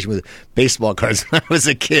fascination with baseball cards when I was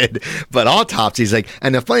a kid, but autopsies,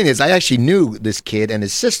 and the funny thing is, I actually knew this kid and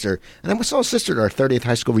his sister, and I saw his sister at our 30th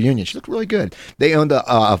high school reunion. She looked really good. They owned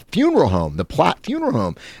a funeral home, the Platt Funeral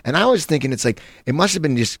Home, and I was thinking, it must have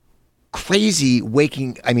been just crazy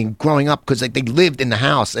growing up, because they lived in the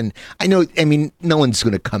house, and no one's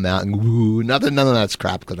going to come out and none of that's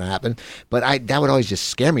crap going to happen, but that would always just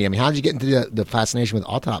scare me. I mean, how did you get into the fascination with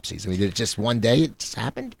autopsies? I mean, did it just one day it just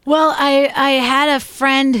happened? Well, I had a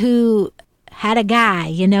friend who had a guy,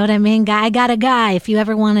 you know what I mean? I got a guy. If you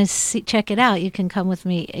ever want to check it out, you can come with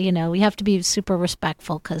me. We have to be super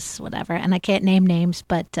respectful because whatever. And I can't name names,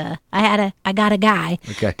 but I got a guy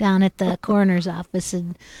down at the coroner's office,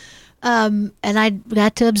 and I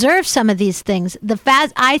got to observe some of these things.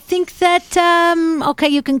 I think that,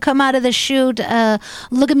 you can come out of the chute,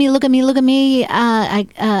 look at me,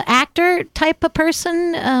 actor type of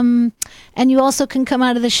person. And you also can come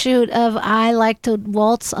out of the chute of, I like to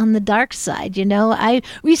waltz on the dark side. I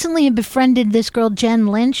recently befriended this girl, Jen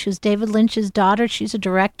Lynch, who's David Lynch's daughter. She's a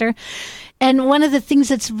director. And one of the things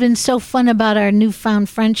that's been so fun about our newfound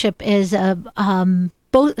friendship is,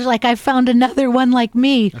 both, like, I found another one like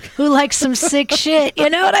me who likes some sick shit, you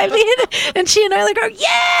know what I mean? And she and I are like,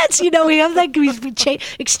 yes, we have we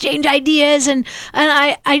exchange ideas, and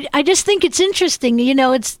I just think it's interesting,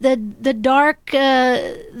 it's the dark,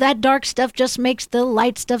 that dark stuff just makes the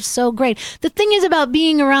light stuff so great. The thing is about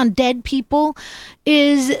being around dead people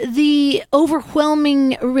is the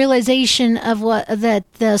overwhelming realization of that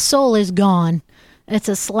the soul is gone. It's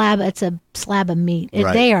a slab of meat.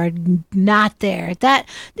 Right. They are not there.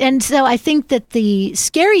 And so I think that the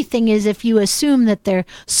scary thing is if you assume that their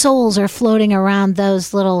souls are floating around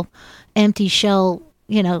those little empty shell,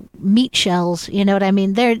 meat shells, you know what I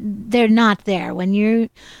mean? They're not there. When you're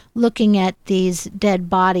looking at these dead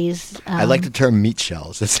bodies. I like the term meat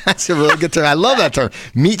shells. That's a really good term. I love that term.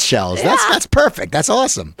 Meat shells. Yeah. That's perfect. That's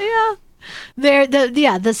awesome. Yeah.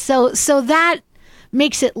 So that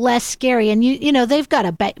makes it less scary. And they've got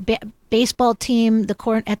a baseball team at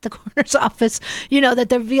the coroner's office, that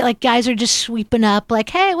they're like, guys are just sweeping up like,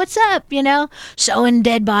 hey, what's up, sewing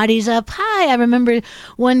dead bodies up. Hi. I remember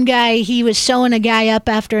one guy, he was sewing a guy up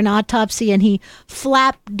after an autopsy, and he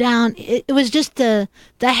flapped down. It was just the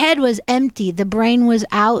head was empty, the brain was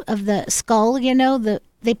out of the skull,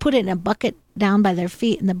 they put it in a bucket down by their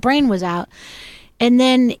feet, and the brain was out. And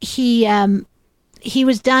then he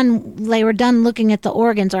was done. They were done looking at the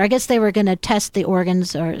organs, or I guess they were going to test the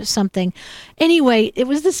organs or something. Anyway, it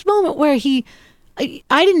was this moment where I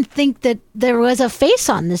didn't think that there was a face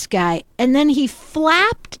on this guy, and then he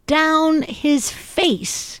flapped down his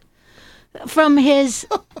face from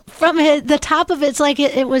the top of it's like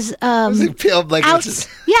it was it peeled like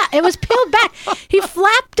it was peeled back. He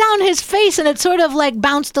flapped down his face, and it sort of like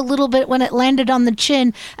bounced a little bit when it landed on the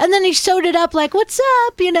chin, and then he sewed it up like, what's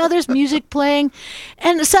up, there's music playing,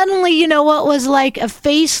 and suddenly what was like a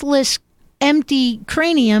faceless empty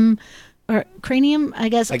cranium I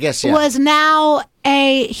guess yeah. was now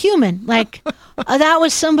a human. Like that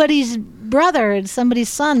was somebody's brother, somebody's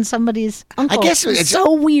son, somebody's uncle. I guess it's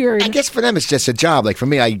so weird. I guess for them it's just a job. Like for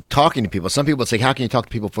me, I talking to people. Some people say, "How can you talk to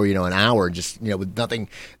people for an hour just with nothing?"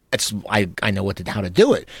 I know how to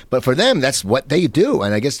do it, but for them that's what they do,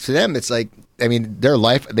 and I guess to them it's like I mean, their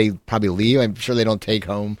life, they probably leave. I'm sure they don't take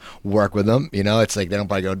home work with them. You know, it's like they don't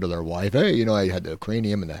probably go to their wife. Hey, you know, I had the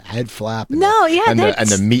cranium and the head flap. And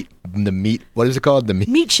the meat. What is it called? The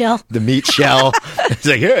meat shell. The meat shell. It's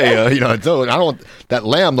like, hey, you know, that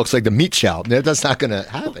lamb looks like the meat shell. That's not going to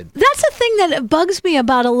happen. That's the thing that bugs me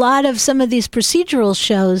about a lot of some of these procedural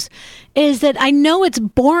shows is that I know it's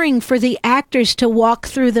boring for the actors to walk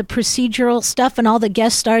through the procedural stuff, and all the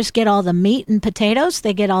guest stars get all the meat and potatoes.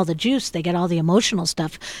 They get all the juice. They get all the emotional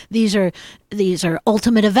stuff. These are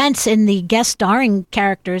ultimate events in the guest starring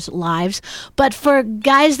characters' lives. But for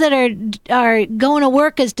guys that are going to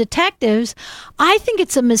work as detectives, I think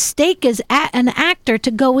it's a mistake as an actor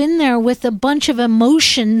to go in there with a bunch of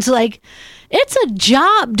emotions. Like, it's a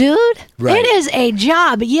job, dude. Right. It is a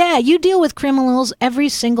job. Yeah, you deal with criminals every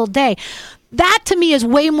single day. That to me is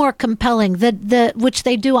way more compelling. Which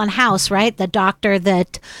they do on House, right? The doctor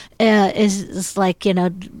that is like, you know,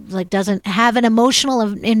 like doesn't have an emotional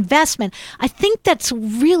investment. I think that's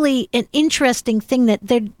really an interesting thing that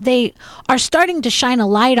they are starting to shine a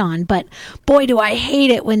light on. But boy, do I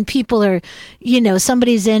hate it when people are, you know,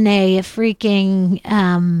 somebody's in a freaking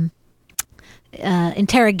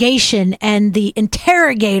interrogation and the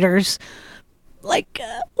interrogators like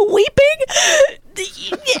weeping, and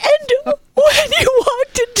when you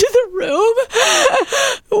walked into the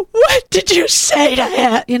room, what did you say to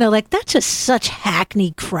him? You know, like, that's just such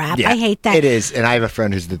hackney crap. Yeah, I hate that. It is. And I have a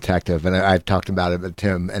friend who's a detective, and I've talked about it with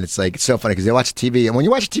Tim, and it's like, it's so funny because they watch TV, and when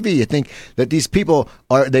you watch TV, you think that these people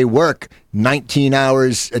they work 19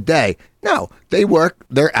 hours a day. No, they work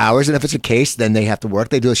their hours, and if it's a case, then they have to work.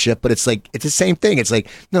 They do a shift, but it's like, it's the same thing. It's like,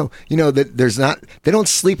 no, you know, that they don't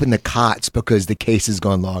sleep in the cots because the case has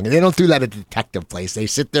gone long. And they don't do that at a detective place. They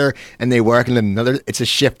sit there and they work, and then it's a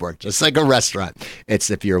shift work, just like a restaurant.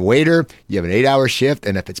 It's if you're a waiter, you have an 8-hour shift,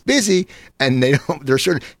 and if it's busy, and they're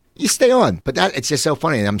sort of, you stay on. But it's just so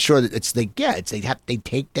funny. And I'm sure that they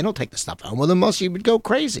don't take the stuff home with them, else you would go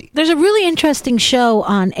crazy. There's a really interesting show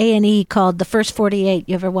on A&E called The First 48.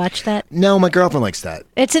 You ever watch that? No, my girlfriend likes that.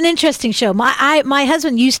 It's an interesting show. My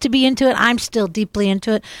husband used to be into it. I'm still deeply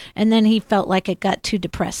into it. And then he felt like it got too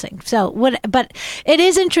depressing. But it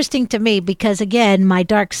is interesting to me because, again, my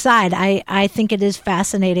dark side, I think it is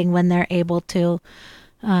fascinating when they're able to,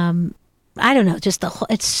 I don't know, just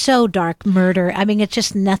it's so dark, murder. I mean, it's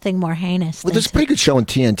just nothing more heinous. Well, there's a pretty good show on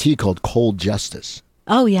TNT called Cold Justice.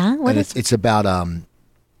 Oh, yeah? It's about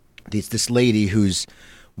this lady who's,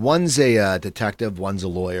 one's a detective, one's a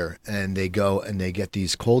lawyer, and they go and they get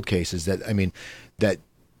these cold cases that, I mean, that,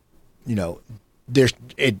 you know, they're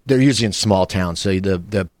usually in small towns, so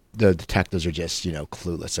the detectives are just, you know,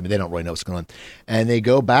 clueless. I mean, they don't really know what's going on. And they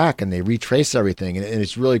go back and they retrace everything. And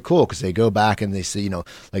it's really cool because they go back and they see, you know,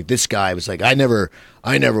 like this guy was like, I never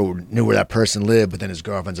knew where that person lived. But then his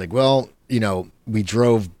girlfriend's like, well, you know, we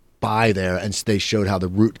drove by there and they showed how the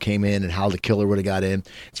route came in and how the killer would have got in.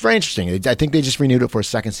 It's very interesting. I think they just renewed it for a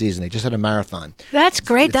second season. They just had a marathon. That's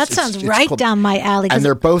great. That sounds right down my alley. And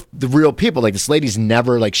they're both the real people. Like this lady's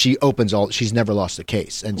never, like she's never lost a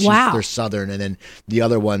case. And they're Southern. And then the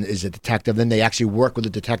other one is a detective. Then they actually work with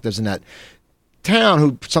the detectives in that town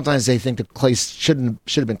who sometimes they think the place should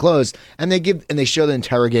have been closed, and they show the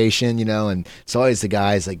interrogation, you know, and it's always the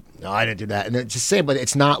guys like, no, I didn't do that, and it's the same, but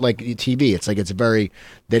it's not like TV. It's like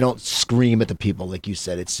they don't scream at the people like you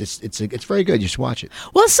said. It's very good. You should watch it.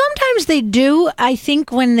 Well, sometimes they do. I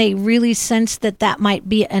think when they really sense that might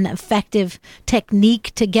be an effective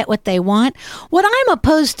technique to get what they want. What I'm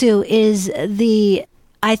opposed to is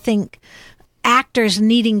I think actors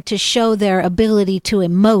needing to show their ability to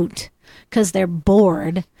emote because they're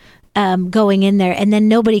bored going in there, and then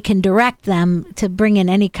nobody can direct them to bring in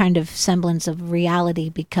any kind of semblance of reality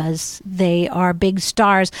because they are big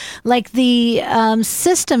stars. Like the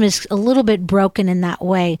system is a little bit broken in that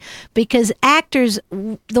way because actors,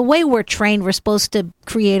 the way we're trained, we're supposed to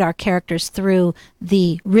create our characters through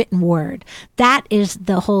the written word. That's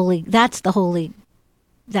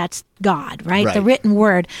God, right? The written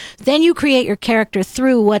word. Then you create your character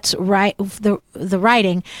through what's right, the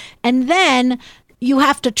writing, and then you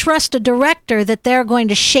have to trust a director that they're going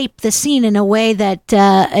to shape the scene in a way that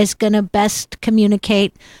is going to best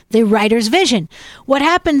communicate the writer's vision. What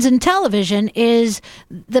happens in television is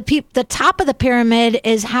the top of the pyramid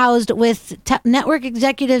is housed with network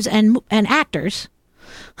executives and actors,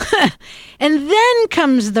 and then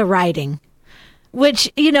comes the writing.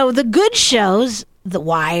 Which, you know, the good shows The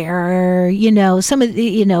Wire, some of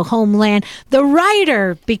the, Homeland. The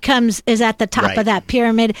writer is at the top of that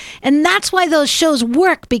pyramid. And that's why those shows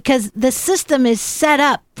work, because the system is set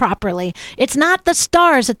up properly. It's not the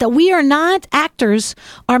stars we are not actors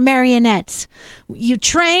or marionettes. You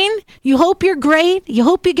train, you hope you're great, you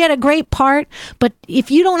hope you get a great part, but if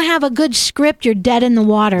you don't have a good script, you're dead in the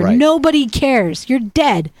water. Right. Nobody cares. You're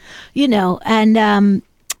dead,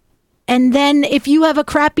 and then if you have a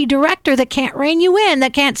crappy director that can't rein you in,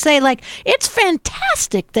 that can't say, like, it's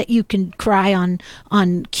fantastic that you can cry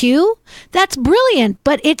on cue, that's brilliant,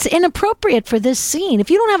 but it's inappropriate for this scene. If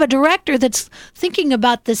you don't have a director that's thinking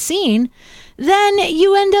about the scene, then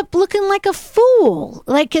you end up looking like a fool.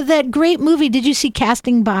 Like that great movie, did you see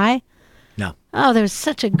Casting By? No. Oh, there was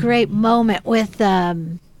such a great moment with...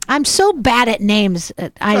 I'm so bad at names.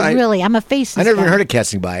 I'm a faces I never guy. even heard of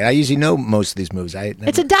Casting By. I usually know most of these movies.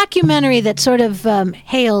 It's a documentary that sort of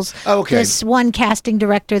hails this one casting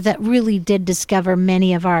director that really did discover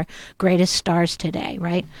many of our greatest stars today,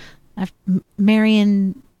 right?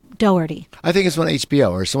 Marion Doherty. I think it's on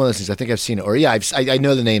HBO or some of those things. I think I've seen it. Or I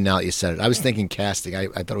know the name now that you said it. I was thinking casting. I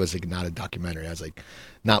thought it was like not a documentary. I was like,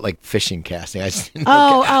 not like fishing casting. I just didn't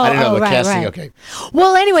know. I didn't know what casting. Right. Okay.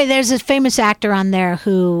 Well, anyway, there's this famous actor on there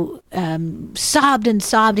who sobbed and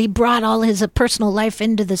sobbed. He brought all his personal life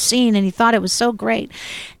into the scene, and he thought it was so great.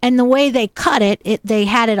 And the way they cut it, they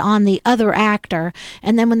had it on the other actor,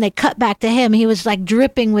 and then when they cut back to him, he was like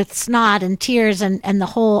dripping with snot and tears, and the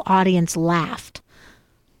whole audience laughed.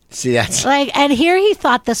 See, that's and here he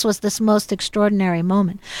thought this was this most extraordinary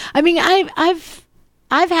moment. I mean,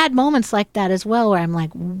 I've had moments like that as well, where I'm like,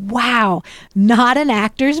 wow, not an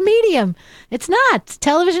actor's medium. It's not. It's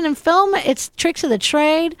television and film. It's tricks of the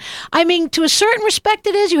trade. I mean, to a certain respect,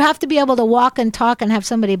 it is. You have to be able to walk and talk and have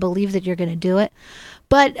somebody believe that you're going to do it.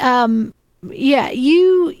 But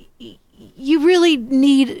you really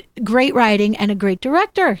need great writing and a great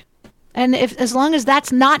director. And as long as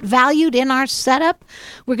that's not valued in our setup,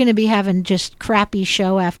 we're going to be having just crappy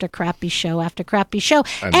show after crappy show after crappy show.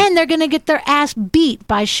 And they're going to get their ass beat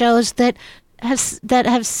by shows that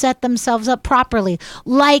have set themselves up properly.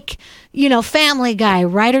 Like, Family Guy,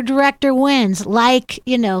 writer-director wins. Like,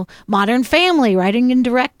 Modern Family, writing and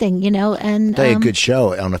directing, and... a good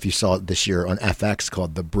show. I don't know if you saw it this year on FX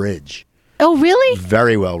called The Bridge. Oh, really?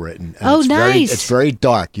 Very well written. And nice. It's very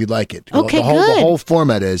dark. You'd like it. Okay, the good. whole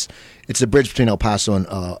format is, it's a bridge between El Paso and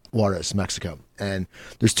Juarez, Mexico. And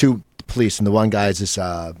there's two police, and the one guy is this,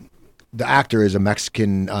 the actor is a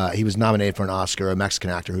Mexican, he was nominated for an Oscar, a Mexican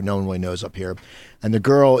actor who no one really knows up here. And the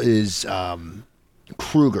girl is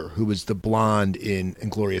Kruger, who was the blonde in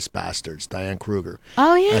Inglourious Bastards, Diane Kruger.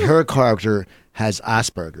 Oh, yeah. And her character has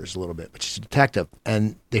Asperger's a little bit, but she's a detective.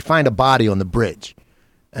 And they find a body on the bridge.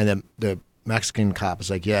 And then the Mexican cop is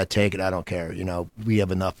like, yeah, take it. I don't care. We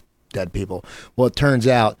have enough dead people. Well, it turns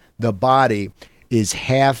out the body is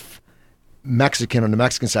half Mexican on the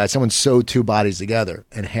Mexican side. Someone sewed two bodies together,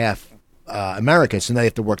 and half American. So now they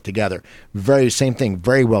have to work together. Same thing.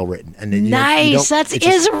 Very well written. And nice. That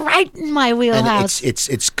is right in my wheelhouse.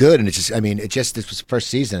 It's good, and this was the first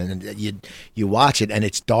season, and you watch it, and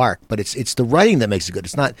it's dark, but it's the writing that makes it good.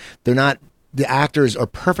 The actors are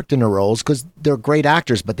perfect in their roles because they're great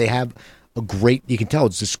actors, but they have you can tell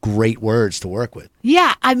it's just great words to work with.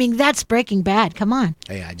 Yeah, that's Breaking Bad. Come on.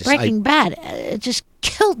 Yeah, Breaking Bad. It just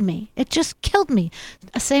killed me. It just killed me.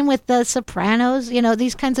 Same with The Sopranos,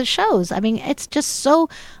 these kinds of shows. It's just so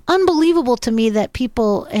unbelievable to me that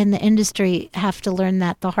people in the industry have to learn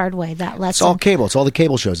that the hard way, that lesson. It's all cable. It's all the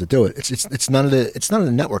cable shows that do it. It's none of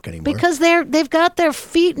the network anymore. Because they've got their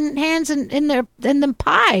feet and hands in the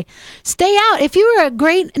pie. Stay out. If you were a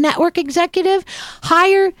great network executive,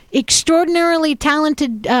 hire extraordinarily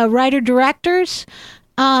talented writer-directors,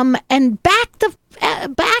 and back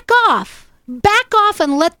off. Back off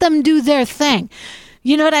and let them do their thing.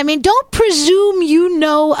 You know what I mean? Don't presume you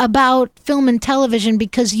know about film and television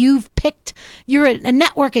because you're a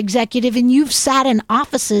network executive and you've sat in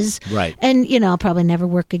offices. Right. And, I'll probably never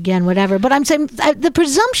work again, whatever. But I'm saying the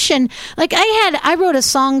presumption, like I wrote a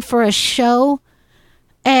song for a show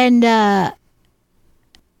and then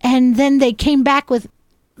they came back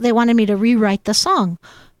they wanted me to rewrite the song.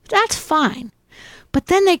 That's fine. But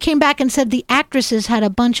then they came back and said the actresses had a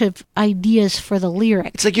bunch of ideas for the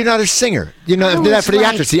lyrics. It's like you're not a singer. You're not that for the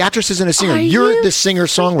actress. The actress isn't a singer. You're the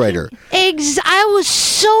singer-songwriter. I was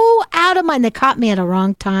so out of mind. They caught me at a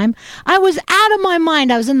wrong time. I was out of my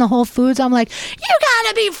mind. I was in the Whole Foods. I'm like, you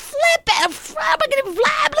gotta be flipping.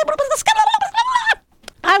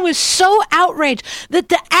 I was so outraged that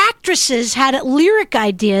the actresses had lyric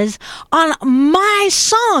ideas on my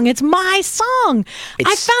song. It's my song.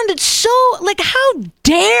 I found it so, like, how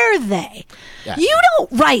dare they? Yeah. You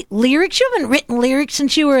don't write lyrics. You haven't written lyrics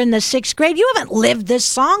since you were in the 6th grade. You haven't lived this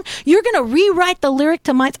song. You're going to rewrite the lyric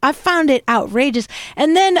to my... I found it outrageous.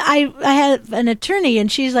 And then I had an attorney,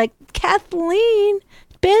 and she's like, Kathleen,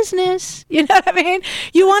 business. You know what I mean?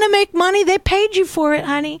 You want to make money? They paid you for it,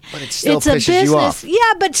 honey. But it still it's a pisses business. you off.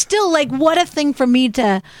 Yeah, but still, like, what a thing for me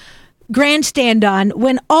to grandstand on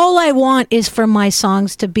when all I want is for my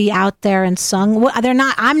songs to be out there and sung. They're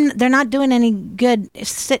not doing any good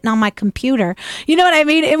sitting on my computer. You know what I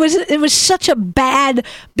mean? It was such a bad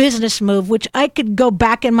business move, which I could go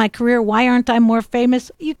back in my career. Why aren't I more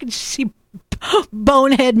famous? You can see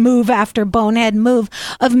bonehead move after bonehead move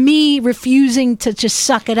of me refusing to just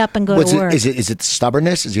suck it up and go to work. Is it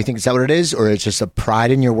stubbornness? Do you think is that what it is, or it's just a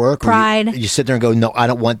pride in your work? Pride. You sit there and go, no, I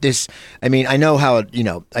don't want this. I mean, I know how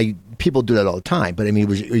people do that all the time, but I mean,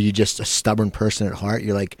 are you just a stubborn person at heart?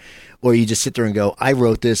 You're like, or you just sit there and go, I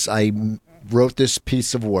wrote this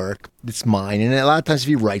piece of work. It's mine. And a lot of times if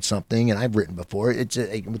you write something, and I've written before, it's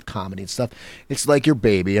with comedy and stuff, it's like your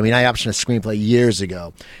baby. I mean, I optioned a screenplay years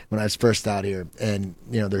ago when I was first out here, and,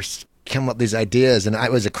 there's come up these ideas, and I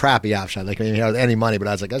was a crappy option. Like, I didn't have any money, but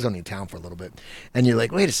I was like, I was only in town for a little bit. And you're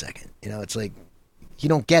like, wait a second. It's like, you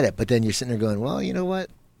don't get it. But then you're sitting there going, well, you know what?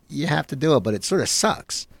 You have to do it, but it sort of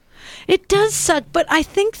sucks. It does suck, but I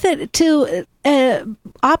think that to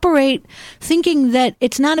operate thinking that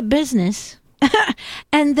it's not a business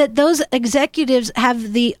and that those executives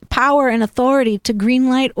have the power and authority to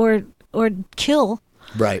greenlight or kill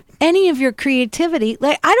any of your creativity.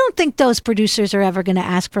 Like, I don't think those producers are ever going to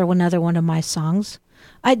ask for another one of my songs.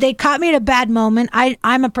 They caught me at a bad moment.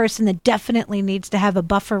 I'm a person that definitely needs to have a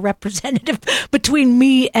buffer representative between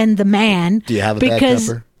me and the man. Do you have a bad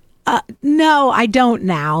temper? No, I don't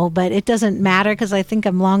now, but it doesn't matter because I think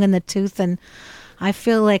I'm long in the tooth and I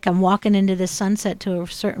feel like I'm walking into the sunset to a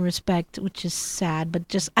certain respect, which is sad, but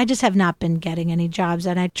I just have not been getting any jobs,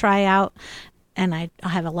 and I try out and I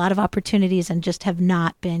have a lot of opportunities and just have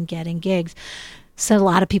not been getting gigs. So a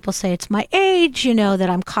lot of people say it's my age, that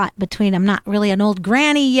I'm caught between, I'm not really an old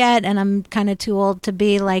granny yet, and I'm kind of too old to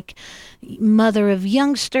be like mother of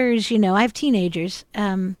youngsters. I have teenagers.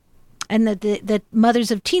 And the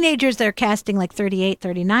mothers of teenagers, they're casting like 38,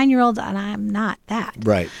 39-year-olds, and I'm not that.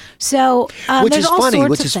 Right. So which there's is all funny. sorts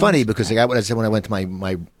Which of is things. funny because like I said when I went to my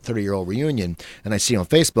 30-year-old reunion, and I see on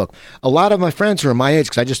Facebook a lot of my friends who are my age,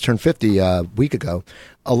 because I just turned 50 a week ago.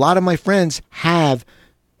 A lot of my friends have,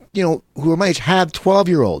 who are my age, have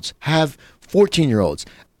 12-year-olds, have 14-year-olds.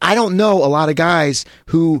 I don't know a lot of guys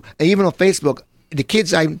who, even on Facebook, the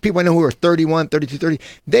kids, people I know who are 31, 32, 30,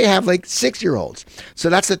 they have like 6-year-olds. So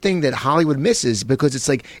that's the thing that Hollywood misses, because it's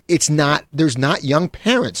like, there's not young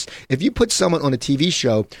parents. If you put someone on a TV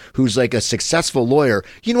show who's like a successful lawyer,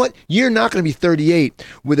 you know what? You're not going to be 38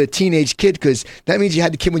 with a teenage kid, because that means you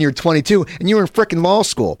had the kid when you were 22 and you were in frickin' law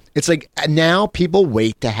school. It's like now people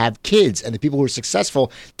wait to have kids, and the people who are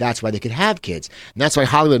successful, that's why they could have kids. And that's why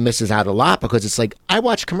Hollywood misses out a lot, because it's like, I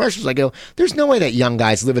watch commercials, I go, there's no way that young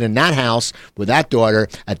guy's living in that house with that daughter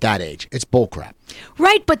at that age. It's bullcrap.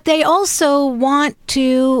 Right, but they also want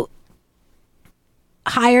to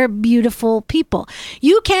hire beautiful people.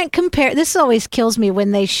 You can't compare. This always kills me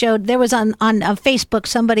when they showed, there was on Facebook,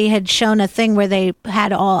 somebody had shown a thing where they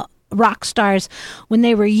had all rock stars when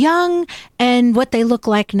they were young and what they look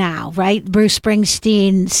like now, right? Bruce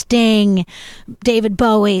Springsteen, Sting, David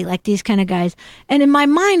Bowie, like these kind of guys. And in my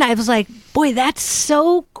mind, I was like, boy, that's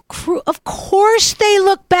so cruel. Of course they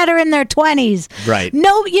look better in their 20s. Right.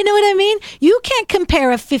 No, you know what I mean? You can't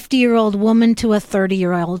compare a 50-year-old woman to a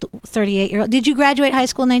 30-year-old, 38-year-old. Did you graduate high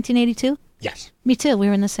school in 1982? Yes. Me too. We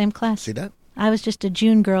were in the same class. See that? I was just a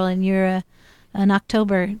June girl and you're an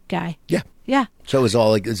October guy. Yeah. Yeah. So it was all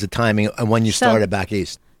like, it was the timing and when you started back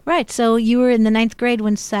east. Right. So you were in the 9th grade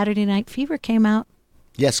when Saturday Night Fever came out.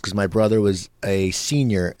 Yes, because my brother was a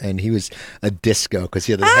senior and he was a disco because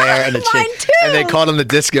he had the hair and the mine chin, too. and they called him the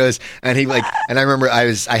discos. And he and I remember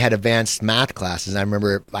I had advanced math classes. And I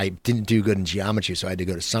remember I didn't do good in geometry, so I had to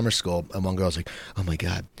go to summer school. And one girl was like, "Oh my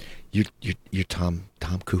God, you're Tom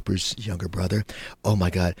Cooper's younger brother. Oh my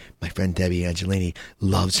God, my friend Debbie Angelini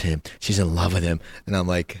loves him. She's in love with him." And I'm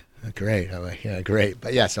like, Great. Yeah, great.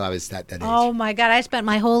 But yeah, so I was that age. Oh my God! I spent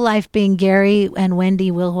my whole life being Gary and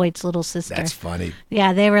Wendy Wilhoit's little sister. That's funny.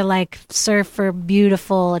 Yeah, they were like surfer,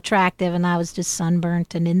 beautiful, attractive, and I was just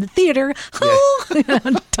sunburnt and in the theater.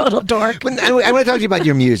 Total dork. But I want to talk to you about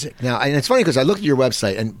your music now. And it's funny because I looked at your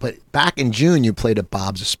website, but back in June you played at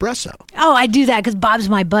Bob's Espresso. Oh, I do that because Bob's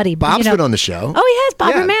my buddy. Bob's been on the show. Oh, he has.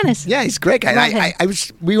 Bob Romanis. Yeah, he's a great guy.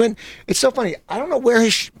 We went. It's so funny. I don't know where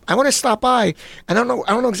I want to stop by. I don't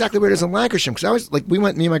know exactly where it is in Lancashire because I was like, me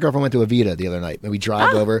and my girlfriend went to Avita the other night, and we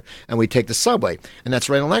drive over and we take the subway, and that's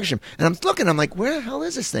right in Lancashire. And I'm looking, I'm like, where the hell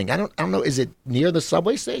is this thing? I don't know. Is it near the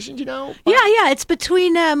subway station? Do you know? Yeah. It's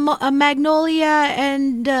between Magnolia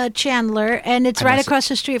and Chandler, and it's right across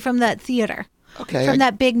the street from that theater. Okay. From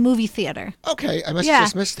that big movie theater. Okay, I must have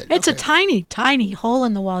just missed it. It's a tiny, tiny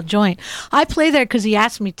hole-in-the-wall joint. I play there because he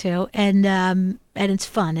asked me to, and it's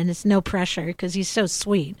fun, and it's no pressure because he's so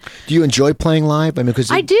sweet. Do you enjoy playing live? I mean, because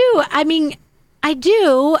I do. I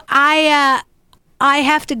do. I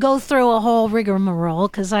have to go through a whole rigmarole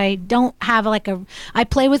because I don't have I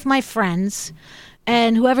play with my friends.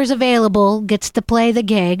 And whoever's available gets to play the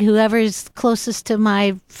gig, whoever's closest to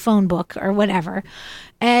my phone book or whatever.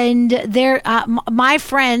 And my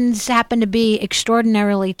friends happen to be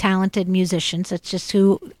extraordinarily talented musicians. That's just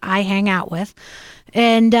who I hang out with.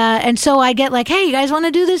 And so I get like, hey, you guys want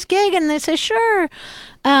to do this gig? And they say, sure.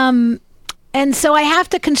 And so I have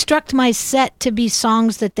to construct my set to be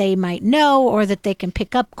songs that they might know or that they can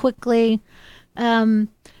pick up quickly.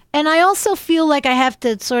 And I also feel like I have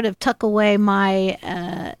to sort of tuck away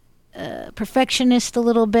my perfectionist a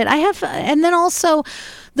little bit. And then also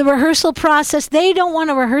the rehearsal process. They don't want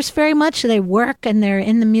to rehearse very much. They work and they're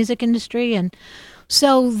in the music industry, and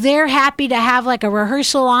so they're happy to have like a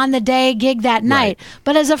rehearsal on the day, gig that night. Right.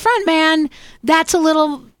 But as a front man, that's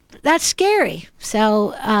scary.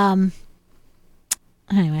 So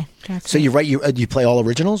anyway. So you write you play all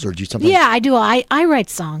originals, or do you sometimes? Yeah, I do. I write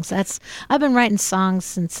songs. I've been writing songs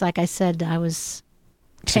since, like I said, I was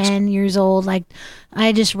 10 years old. Like,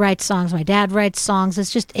 I just write songs. My dad writes songs.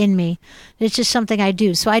 It's just in me. It's just something I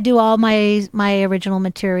do. So I do all my original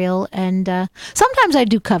material, and sometimes I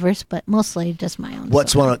do covers, but mostly just my own.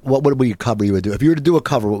 What would be a cover you would do? If you were to do a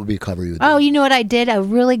cover, what would be a cover you would do? Oh, you know what I did? A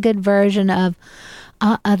really good version of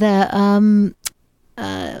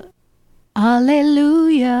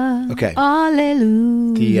Hallelujah. Okay.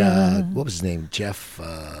 Hallelujah. What was his name? Jeff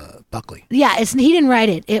Buckley. Yeah, he didn't write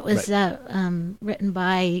it. It was written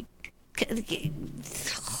by.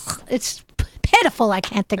 It's pitiful. I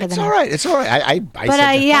can't think of the name. It's all right.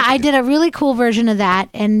 I did a really cool version of that.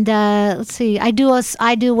 And let's see, I do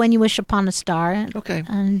When You Wish Upon a Star. Okay.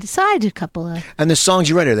 And so I do a couple of. And the songs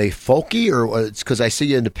you write, are they folky, or it's because I see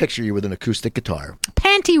you in the picture you with an acoustic guitar?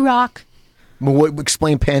 Panty rock.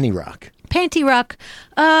 Explain panty rock. Panty rock.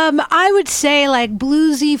 I would say like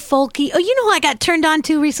bluesy, folky. Oh, you know who I got turned on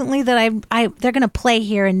to recently that they're going to play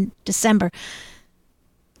here in December?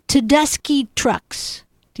 Tedeschi Trucks.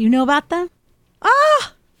 Do you know about them?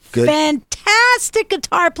 Ah, good. Fantastic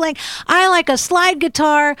guitar playing. I like a slide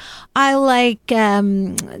guitar. I like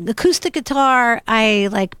acoustic guitar. I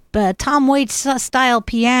like Tom Waits style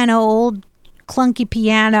piano, old clunky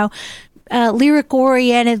piano, lyric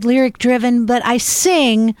oriented, lyric driven. But I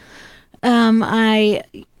sing. I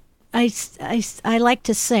like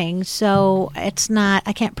to sing, so it's not.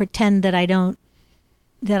 I can't pretend that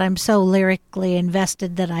I'm so lyrically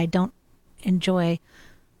invested that I don't enjoy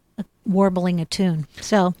warbling a tune.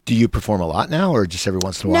 So, do you perform a lot now, or just every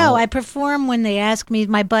once in a while? No, I perform when they ask me.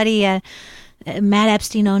 My buddy Matt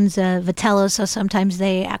Epstein owns Vitello, so sometimes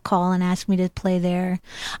they call and ask me to play there.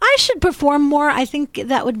 I should perform more. I think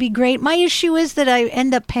that would be great. My issue is that I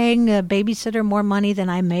end up paying a babysitter more money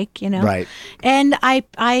than I make, Right. And I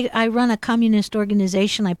run a communist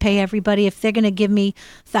organization. I pay everybody. If they're going to give me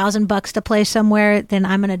 $1,000 to play somewhere, then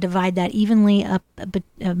I'm going to divide that evenly up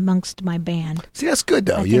amongst my band. See, that's good,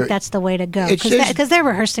 though. I think that's the way to go. Because they're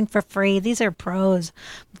rehearsing for free. These are pros.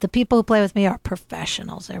 The people who play with me are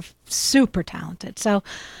professionals. They're super talented. So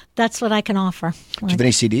that's what I can offer. Do you have any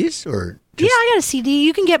CDs or? Yeah, I got a CD.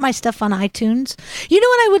 You can get my stuff on iTunes. You know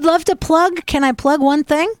what I would love to plug? Can I plug one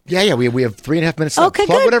thing? Yeah. We have 3.5 minutes left. Okay,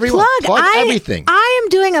 plug good. Whatever you want. Plug everything. I am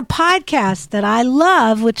doing a podcast that I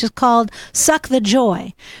love, which is called Suck the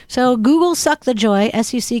Joy. So Google Suck the Joy,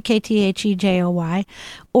 SuckTheJoy,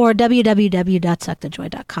 or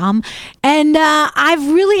www.suckthejoy.com. And I've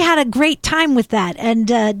really had a great time with that,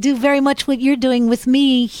 and do very much what you're doing with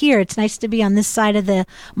me here. It's nice to be on this side of the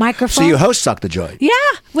microphone. So you host Suck the Joy? Yeah,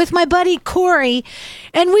 with my buddy Corey,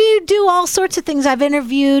 and we do all sorts of things. I've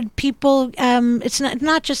interviewed people. It's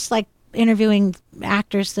not just like interviewing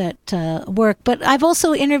actors that work. But I've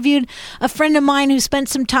also interviewed a friend of mine who spent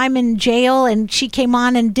some time in jail, and she came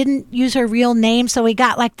on and didn't use her real name, so we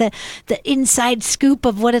got like the inside scoop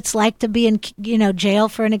of what it's like to be in jail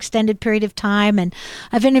for an extended period of time. And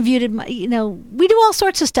I've interviewed, we do all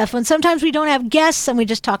sorts of stuff, and sometimes we don't have guests and we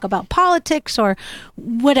just talk about politics or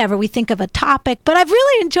whatever. We think of a topic, but I've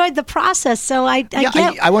really enjoyed the process. So I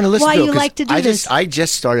want to listen why to it, you like to do this. I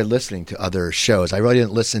just started listening to other shows. I really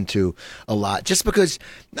didn't listen to a lot just because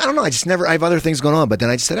I don't know. I have other things going on, but then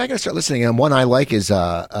I just said I got to start listening. And one I like is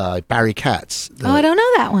Barry Katz. I don't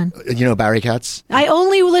know that one. You know Barry Katz? I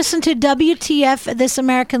only listen to WTF, This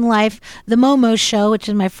American Life, the Momo Show, which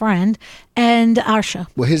is my friend, and our show.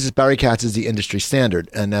 Well, Barry Katz is the industry standard,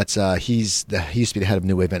 and that's he used to be the head of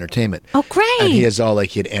New Wave Entertainment. Oh, great! And he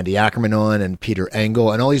had Andy Ackerman on and Peter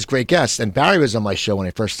Engel and all these great guests. And Barry was on my show when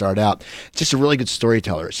I first started out. Just a really good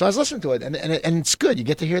storyteller. So I was listening to it, and it's good. You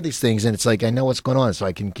get to hear these things, and it's like I know what's going on, so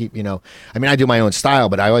I can keep. I mean, I do my own style,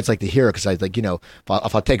 but I always like to hear it because I like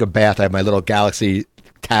if I take a bath, I have my little Galaxy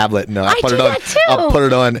tablet and I'll put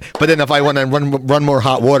it on. But then if I want to run more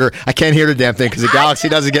hot water, I can't hear the damn thing because the Galaxy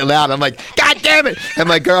doesn't get loud. I'm like, God damn it! And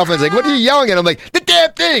my girlfriend's like, what are you yelling at? I'm like, the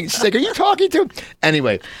damn thing. She's like, are you talking to him?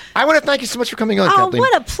 Anyway, I want to thank you so much for coming on, Kathleen.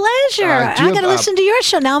 What a pleasure! I got to listen to your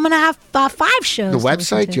show now. I'm going to have 5 shows. The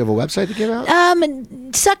website? Do you have a website to give out?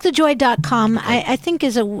 Suckthejoy.com I think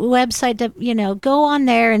is a website that go on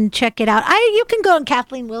there and check it out. You can go on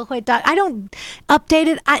KathleenWilhoit. I don't update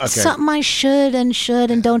it. Something I should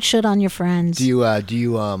and don't should on your friends. Do you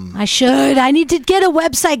I should. I need to get a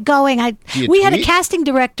website going. We had a casting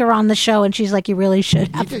director on the show, and she's like, you really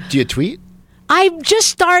should have. Do you tweet? I'm just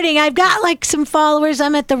starting. I've got like some followers.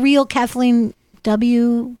 I'm at The Real Kathleen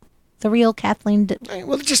W. The Real Kathleen.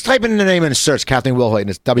 Well, just type in the name and search Kathleen Wilhoit, and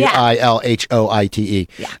it's WILHOITE.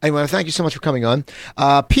 Yeah. Anyway, thank you so much for coming on.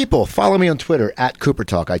 People, follow me on Twitter at Cooper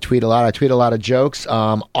Talk. I tweet a lot. I tweet a lot of jokes.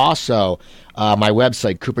 Also, my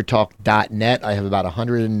website, coopertalk.net. I have about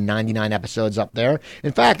 199 episodes up there.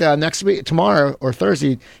 In fact, next week, tomorrow or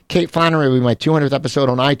Thursday, Kate Flannery will be my 200th episode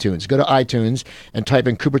on iTunes. Go to iTunes and type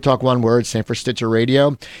in Cooper Talk, one word, same for Stitcher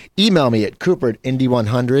Radio. Email me at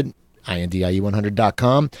Cooper@Indy100.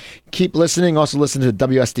 INDIE100.com. Keep listening. Also listen to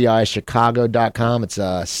WSDIChicago.com. It's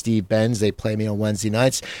Steve Benz. They play me on Wednesday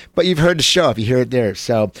nights. But you've heard the show if you hear it there.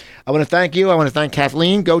 So I want to thank you. I want to thank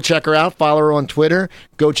Kathleen. Go check her out. Follow her on Twitter.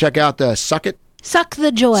 Go check out the Suck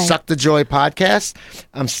the Joy podcast.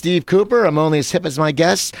 I'm Steve Cooper. I'm only as hip as my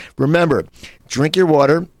guests. Remember, drink your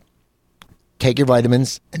water, take your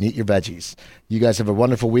vitamins, and eat your veggies. You guys have a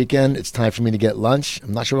wonderful weekend. It's time for me to get lunch.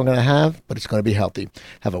 I'm not sure what I'm going to have, but it's going to be healthy.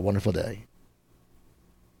 Have a wonderful day.